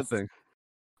love your posts. Nothing.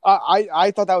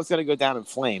 I thought that was going to go down in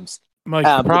flames. Mike,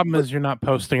 the problem is you're not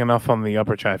posting enough on the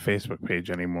Upper Chai Facebook page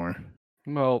anymore.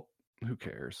 Well, who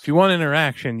cares? If you want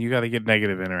interaction, you got to get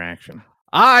negative interaction.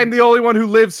 I'm the only one who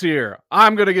lives here.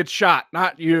 I'm going to get shot,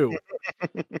 not you.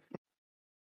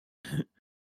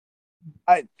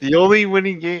 The only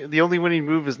winning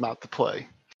move is not to play.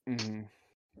 Mm-hmm.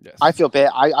 Yes. I feel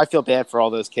bad. I feel bad for all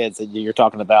those kids that you're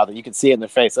talking about. That you can see it in their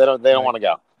face. They don't want to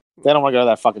go. They don't want to go to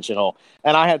that fucking shithole.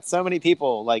 And I had so many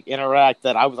people like interact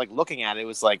that I was like looking at it. It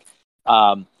was like,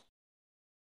 so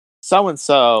and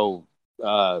so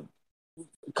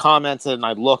commented, and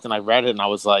I looked and I read it, and I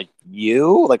was like,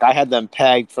 you? Like I had them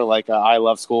pegged for like a I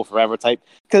love school forever type,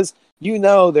 because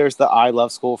there's the I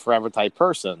love school forever type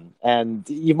person, and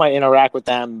you might interact with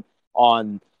them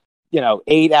on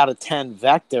 8 out of 10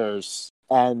 vectors,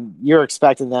 and you're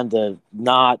expecting them to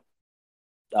not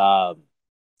not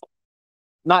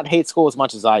hate school as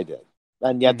much as I did,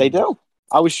 and yet they do.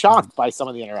 I was shocked by some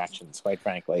of the interactions, quite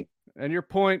frankly. And your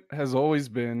point has always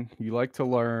been you like to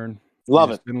learn. Love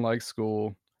you it. Didn't like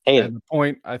school. Hate and the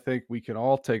point I think we can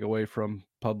all take away from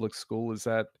public school is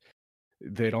that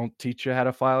they don't teach you how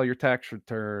to file your tax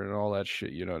return and all that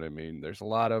shit. You know what I mean? There's a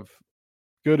lot of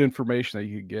good information that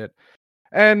you can get.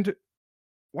 And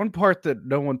one part that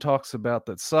no one talks about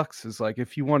that sucks is like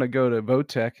if you want to go to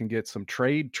Votech and get some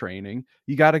trade training,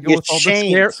 you got to go with all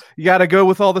you got to go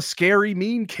with all the scary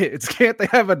mean kids. Can't they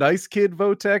have a nice kid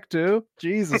Votech too?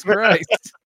 Jesus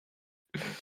Christ.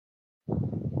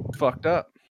 Fucked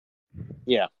up.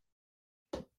 Yeah.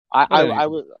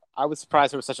 I was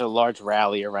surprised there was such a large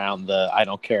rally around the I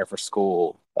don't care for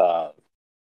school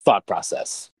thought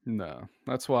process. No.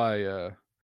 That's why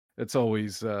it's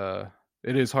always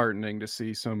it is heartening to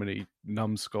see so many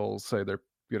numbskulls say they're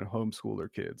gonna homeschool their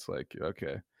kids. Like,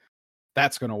 okay,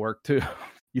 that's gonna work too.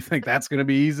 You think that's gonna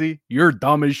be easy? You're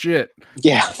dumb as shit.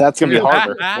 Yeah, that's gonna be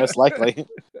harder, most likely.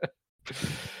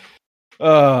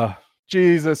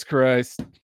 Jesus Christ.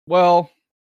 Well,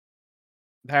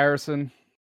 Harrison.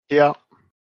 Yeah.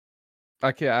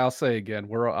 I'll say again,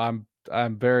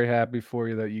 I'm very happy for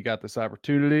you that you got this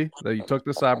opportunity, that you took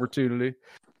this opportunity,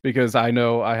 because I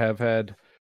know I have had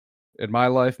in my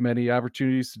life many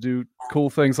opportunities to do cool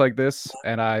things like this,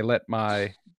 and I let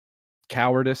my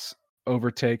cowardice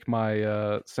overtake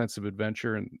my sense of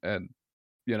adventure, and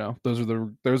you know, those are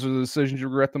the decisions you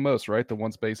regret the most, right? The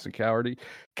ones based in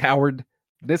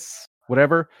cowardness,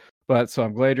 whatever. But so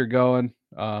I'm glad you're going.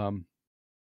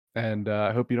 And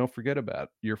I hope you don't forget about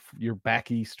your back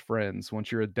east friends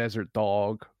once you're a desert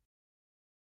dog.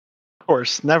 Of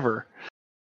course, never.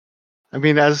 I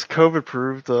mean, as COVID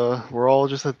proved, we're all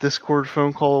just a Discord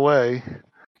phone call away.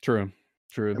 True.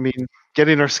 I mean,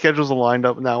 getting our schedules aligned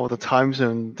up now with a time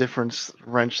zone difference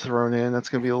wrench thrown in, that's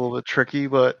going to be a little bit tricky.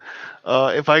 But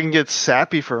if I can get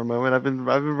sappy for a moment, I've been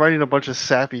writing a bunch of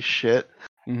sappy shit.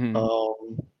 Mm-hmm. I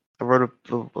wrote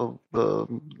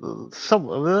some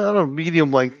I don't know,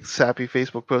 medium length sappy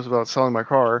Facebook post about selling my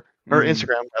car, or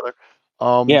Instagram rather.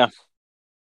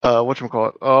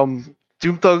 Whatchamacallit?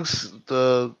 Doom Thugs.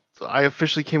 I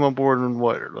officially came on board in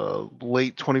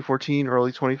late 2014,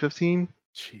 early 2015.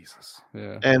 Jesus.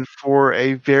 Yeah. And for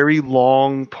a very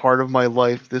long part of my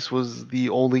life, this was the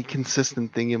only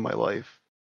consistent thing in my life.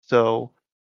 So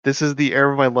this is the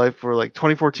era of my life where like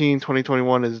 2014,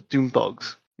 2021 is Doom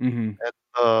Thugs. Mm-hmm. And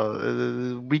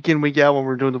week in, week out when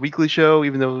we're doing the weekly show,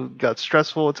 even though it got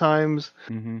stressful at times,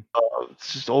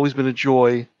 it's just always been a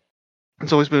joy.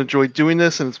 It's always been a joy doing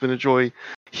this, and it's been a joy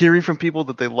hearing from people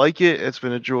that they like it. It's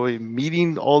been a joy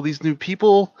meeting all these new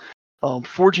people,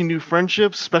 forging new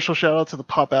friendships. Special shout out to the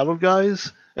Pop Out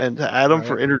guys and to Adam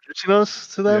for introducing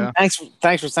us to them. Yeah.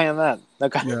 Thanks for saying that.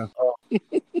 Okay. Yeah.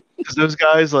 Because those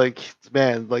guys, like,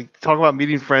 man, like, talk about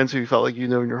meeting friends who you felt like you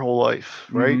know in your whole life,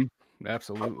 right? Mm-hmm.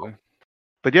 Absolutely.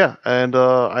 But yeah, and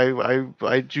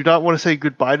I do not want to say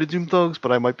goodbye to Doom Thugs,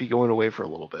 but I might be going away for a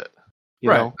little bit. You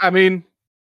know? I mean,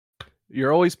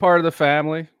 you're always part of the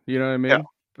family. You know what I mean? Yeah.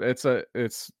 It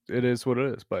is what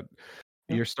it is. But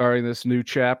you're starting this new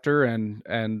chapter, and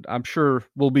I'm sure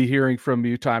we'll be hearing from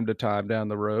you time to time down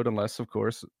the road, unless, of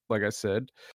course, like I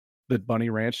said, the Bunny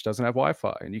Ranch doesn't have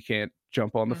Wi-Fi and you can't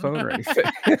jump on the phone or anything.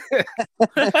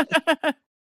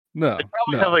 No,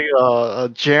 have like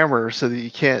a jammer so that you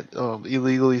can't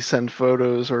illegally send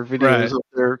photos or videos of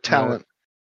their talent.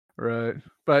 Right.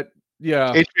 But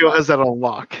yeah, HBO has that on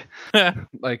lock.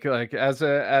 like as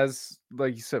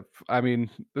like you said, I mean,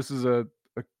 this is a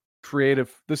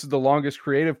creative. This is the longest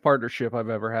creative partnership I've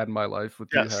ever had in my life with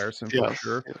you, Harrison, for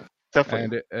sure. Yeah,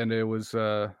 definitely. And it was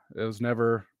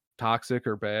never toxic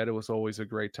or bad. It was always a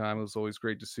great time. It was always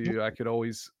great to see you. I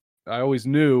always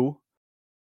knew,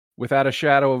 without a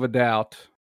shadow of a doubt,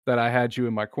 that I had you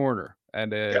in my corner,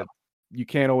 and you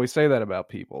can't always say that about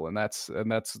people, and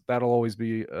that'll always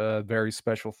be a very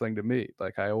special thing to me.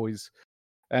 Like I hope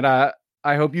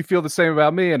you feel the same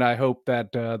about me, and I hope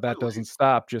that that doesn't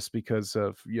stop just because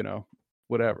of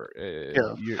whatever.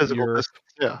 Physical distance.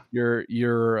 Yeah,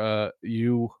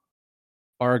 you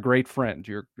are a great friend.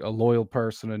 You're a loyal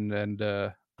person, and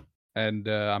I'm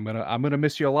gonna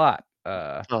miss you a lot.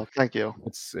 Thank you.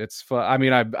 It's fun. I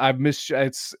mean, I've missed.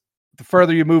 It's the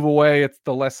further you move away, it's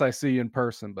the less I see you in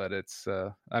person. But it's.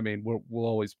 I mean,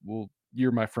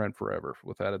 you're my friend forever,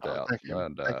 without a doubt. Thank you.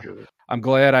 And Thank you. I'm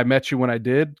glad I met you when I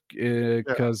did,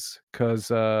 because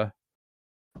you're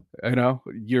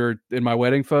in my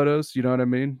wedding photos. You know what I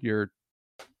mean? You're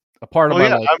a part of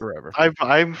my life forever.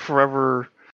 I'm forever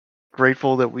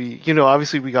grateful that we,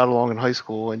 obviously we got along in high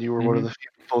school, and you were one of the few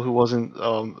people who wasn't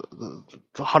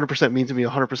 100% mean to me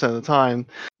 100% of the time.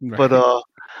 Right. But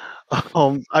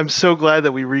I'm so glad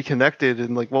that we reconnected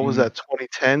in like what was Mhm. that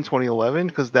 2010, 2011?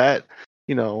 Because that,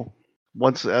 you know,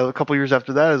 once a couple years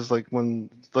after that is like when,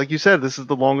 like you said, this is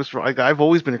the longest. Like I've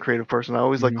always been a creative person. I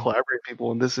always like Mhm. collaborate with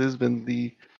people, and this has been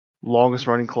the longest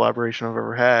running collaboration I've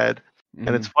ever had.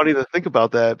 And it's funny to think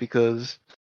about that because,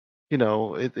 you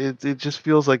know, it just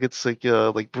feels like it's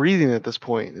like breathing at this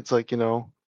point. It's like, you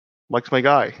know, Mike's my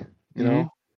guy. You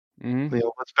know, Mhm. you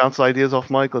know, let's bounce ideas off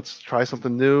Mike. Let's try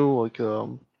something new. Like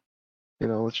you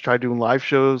know, let's try doing live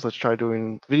shows. Let's try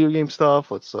doing video game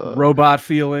stuff. Let's Robot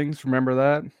Feelings, remember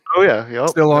that? oh yeah, yep.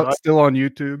 Still on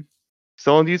YouTube.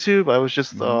 Still on YouTube. I was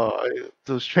just Mhm.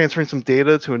 I was transferring some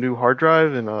data to a new hard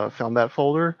drive and found that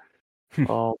folder.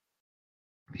 um,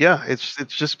 yeah, it's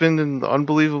just been an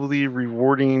unbelievably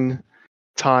rewarding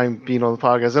time being on the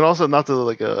podcast, and also not to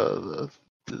like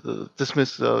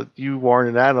dismiss you, Warren,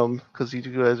 and Adam, because you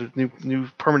guys are new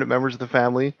permanent members of the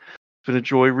family. It's been a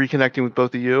joy reconnecting with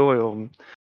both of you. You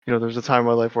know, there's a time in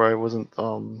my life where I wasn't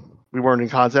we weren't in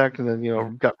contact, and then, you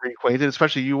know, got reacquainted,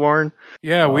 especially you, Warren.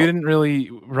 Yeah, we didn't really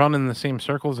run in the same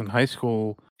circles in high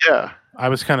school. Yeah. I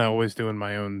was kind of always doing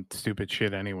my own stupid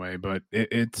shit anyway, but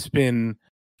it's been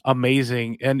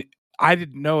amazing. And I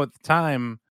didn't know at the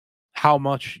time how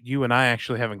much you and I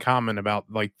actually have in common about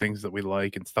like things that we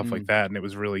like and stuff like that. And it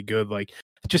was really good. Like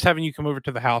just having you come over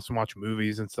to the house and watch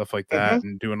movies and stuff like that,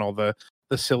 and doing all the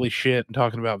silly shit and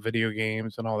talking about video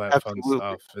games and all that fun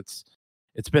stuff.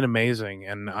 It's been amazing,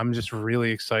 and I'm just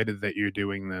really excited that you're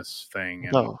doing this thing.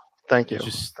 And No, thank you.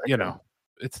 Just you know,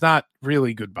 it's not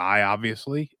really goodbye,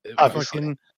 obviously.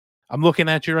 Obviously. I'm looking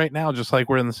at you right now, just like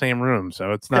we're in the same room,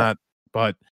 so it's not.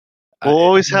 But we'll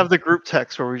always have the group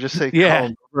text where we just say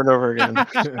 "come" over and over again.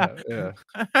 Yeah.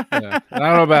 And I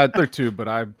don't know about other two, but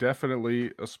I'm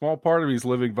definitely a small part of me is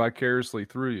living vicariously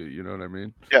through you. You know what I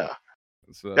mean? Yeah.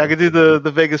 So, I could do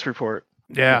the Vegas report.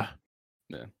 Yeah.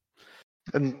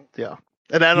 And yeah.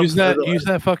 And Adam, use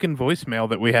that fucking voicemail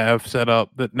that we have set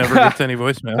up that never gets any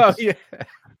voicemails. Oh yeah.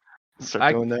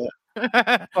 Start doing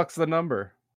that. Fuck's the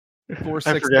number?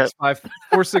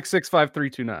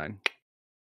 4665329.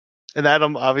 And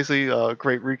Adam, obviously,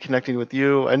 great reconnecting with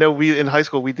you. I know we in high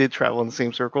school we did travel in the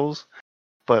same circles,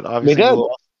 but obviously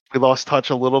we lost touch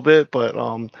a little bit. But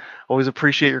always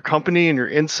appreciate your company and your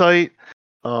insight.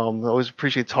 Always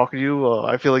appreciate talking to you.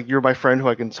 I feel like you're my friend who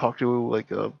I can talk to,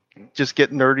 like just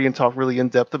get nerdy and talk really in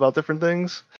depth about different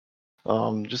things.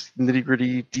 Just nitty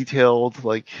gritty, detailed,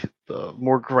 like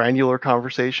more granular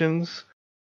conversations.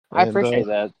 I appreciate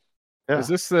that. Yeah. Is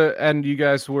this and you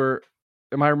guys were,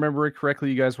 am I remembering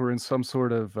correctly, you guys were in some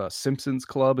sort of Simpsons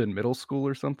club in middle school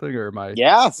or something, or am I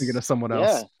thinking of someone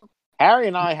else? Harry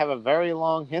and I have a very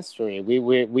long history.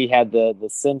 We had the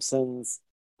Simpsons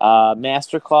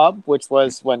Master Club, which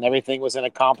was when everything was in a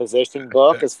composition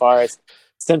book as far as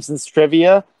Simpsons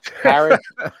trivia. Harrison,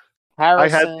 I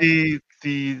had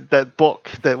that book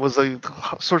that was a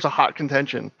source of hot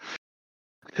contention.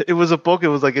 It was a book. It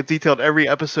was like it detailed every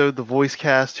episode, the voice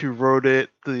cast, who wrote it,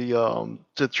 the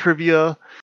trivia,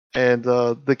 and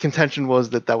the contention was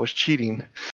that was cheating.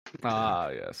 Ah,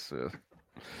 yes.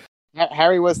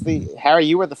 Harry,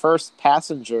 you were the first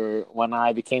passenger when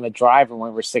I became a driver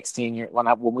when we were 16.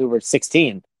 When we were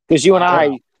 16, because you and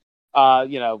I,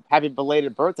 happy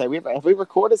belated birthday. Have we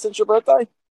recorded since your birthday?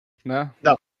 No.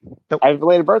 Happy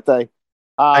belated birthday.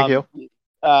 Thank you.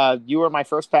 You were my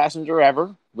first passenger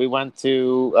ever. We went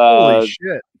to holy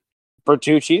shit,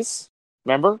 Bertucci's.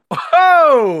 Remember?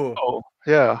 Oh,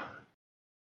 yeah.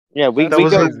 Yeah, that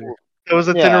was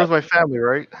a dinner with my family,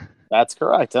 right? That's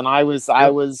correct. And I was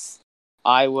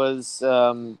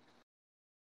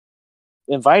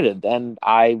invited, and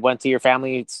I went to your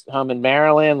family's home in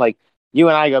Maryland. Like, you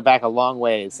and I go back a long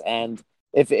ways, and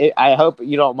I hope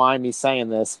you don't mind me saying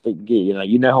this, but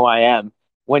you know who I am.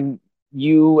 When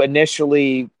you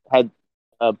initially had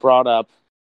brought up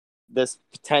this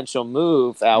potential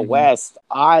move out west,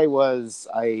 I was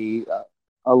a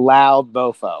loud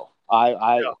mofo.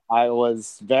 I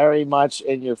was very much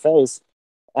in your face,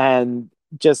 and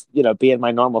just being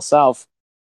my normal self.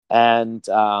 And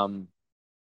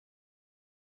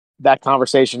that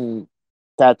conversation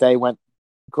that day went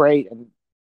great, and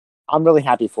I'm really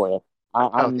happy for you.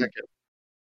 Thank you.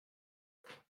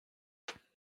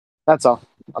 That's all.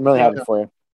 I'm really happy for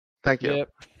you. Thank you. Yep.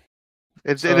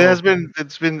 It has been.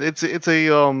 It's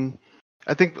a.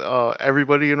 I think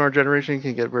everybody in our generation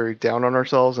can get very down on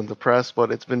ourselves and depressed,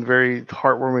 but it's been very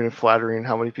heartwarming and flattering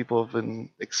how many people have been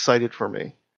excited for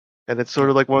me. And it's sort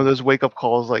of like one of those wake up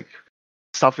calls, like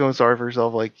stop feeling sorry for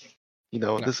yourself, like,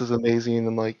 this is amazing,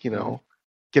 and like, get out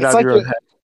of your own head.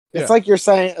 It's like you're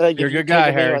saying, like, You're if a you good guy,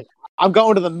 take me, Harry. like, I'm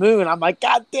going to the moon. I'm like,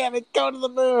 God damn it, go to the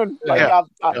moon! Like, Yeah.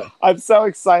 I'm so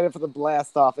excited for the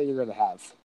blast off that you're gonna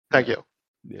have. Thank you.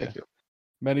 Yeah. Thank you.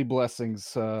 Many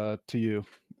blessings to you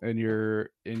in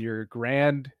your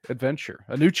grand adventure,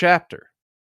 a new chapter.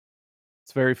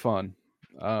 It's very fun,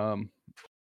 and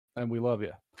we love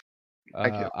you.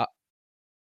 Thank you.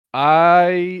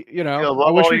 I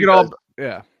love wish all we you could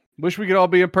guys. wish we could all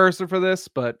be in person for this,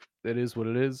 but it is what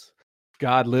it is.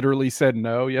 God literally said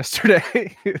no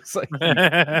yesterday. It's like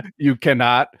you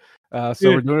cannot. So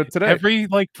Dude, we're doing it today. Every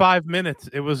like 5 minutes,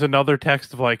 it was another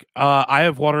text of like, I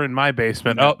have water in my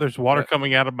basement. Yeah. Oh, there's water Yeah.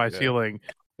 coming out of my Yeah. ceiling.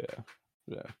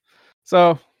 Yeah.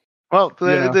 So Well, You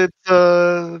it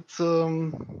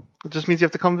just means you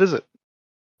have to come visit.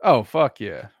 oh fuck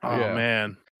yeah. Oh Yeah.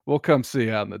 man. We'll come see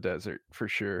you out in the desert for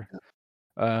sure.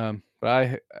 But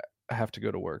I have to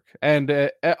go to work.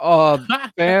 And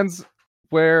fans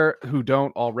who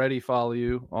don't already follow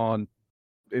you on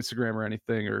Instagram or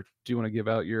anything, or do you want to give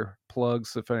out your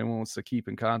plugs if anyone wants to keep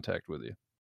in contact with you?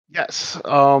 Yes.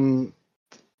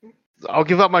 I'll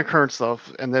give out my current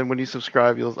stuff, and then when you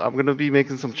subscribe, I'm gonna be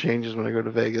making some changes when I go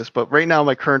to Vegas. But right now,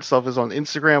 my current stuff is on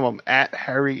Instagram. I'm at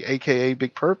Harry, aka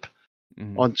Big Perp.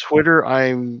 Mhm. On Twitter,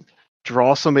 I'm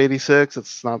Drawsome86.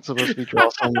 It's not supposed to be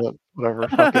Drawsome, but whatever.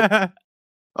 Fuck it.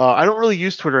 I don't really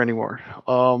use Twitter anymore.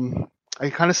 I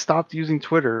kind of stopped using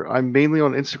Twitter. I'm mainly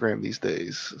on Instagram these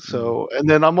days. So, and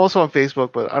then I'm also on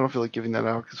Facebook, but I don't feel like giving that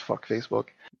out because fuck Facebook.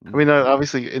 I mean,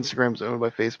 obviously Instagram's owned by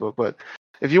Facebook, but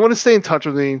if you want to stay in touch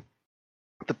with me,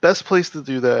 the best place to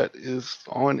do that is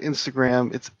on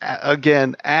Instagram. It's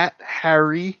again at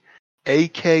Harry,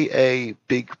 aka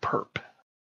Big Perp,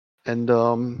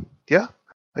 and yeah,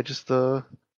 I just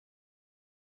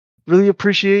really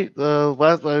appreciate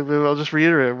I'll just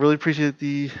reiterate. I really appreciate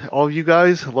all of you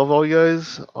guys. I love all you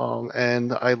guys,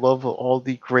 and I love all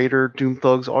the greater Doom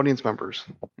Thugs audience members.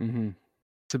 Mm-hmm.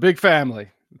 It's a big family.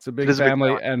 It's a big is a big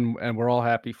family, and we're all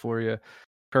happy for you.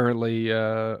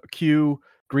 Currently, Q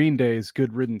Green Day's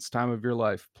 "Good Riddance," time of your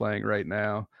life, playing right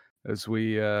now as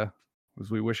we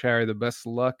wish Harry the best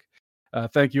of luck.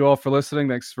 Thank you all for listening.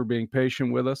 Thanks for being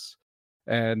patient with us,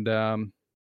 and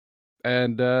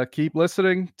keep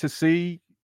listening to see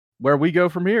where we go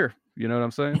from here. You know what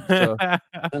I'm saying? So,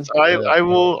 So I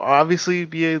will obviously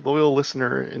be a loyal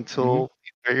listener until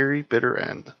the very bitter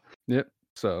end. Yep.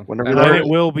 So Whenever And it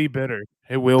will be bitter.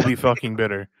 It will be fucking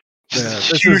bitter.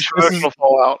 huge emotional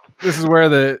fallout. This is where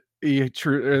the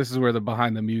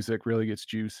behind the music really gets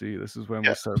juicy. This is when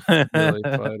we'll start really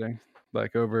fighting,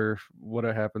 like over what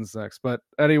happens next. But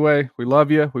anyway, we love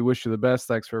you. We wish you the best.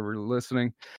 Thanks for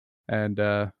listening.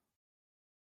 And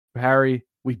Harry,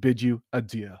 we bid you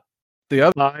adieu.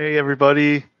 Bye,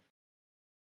 everybody.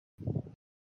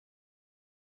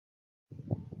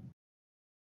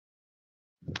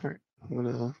 All right, I'm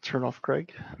gonna turn off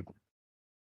Craig.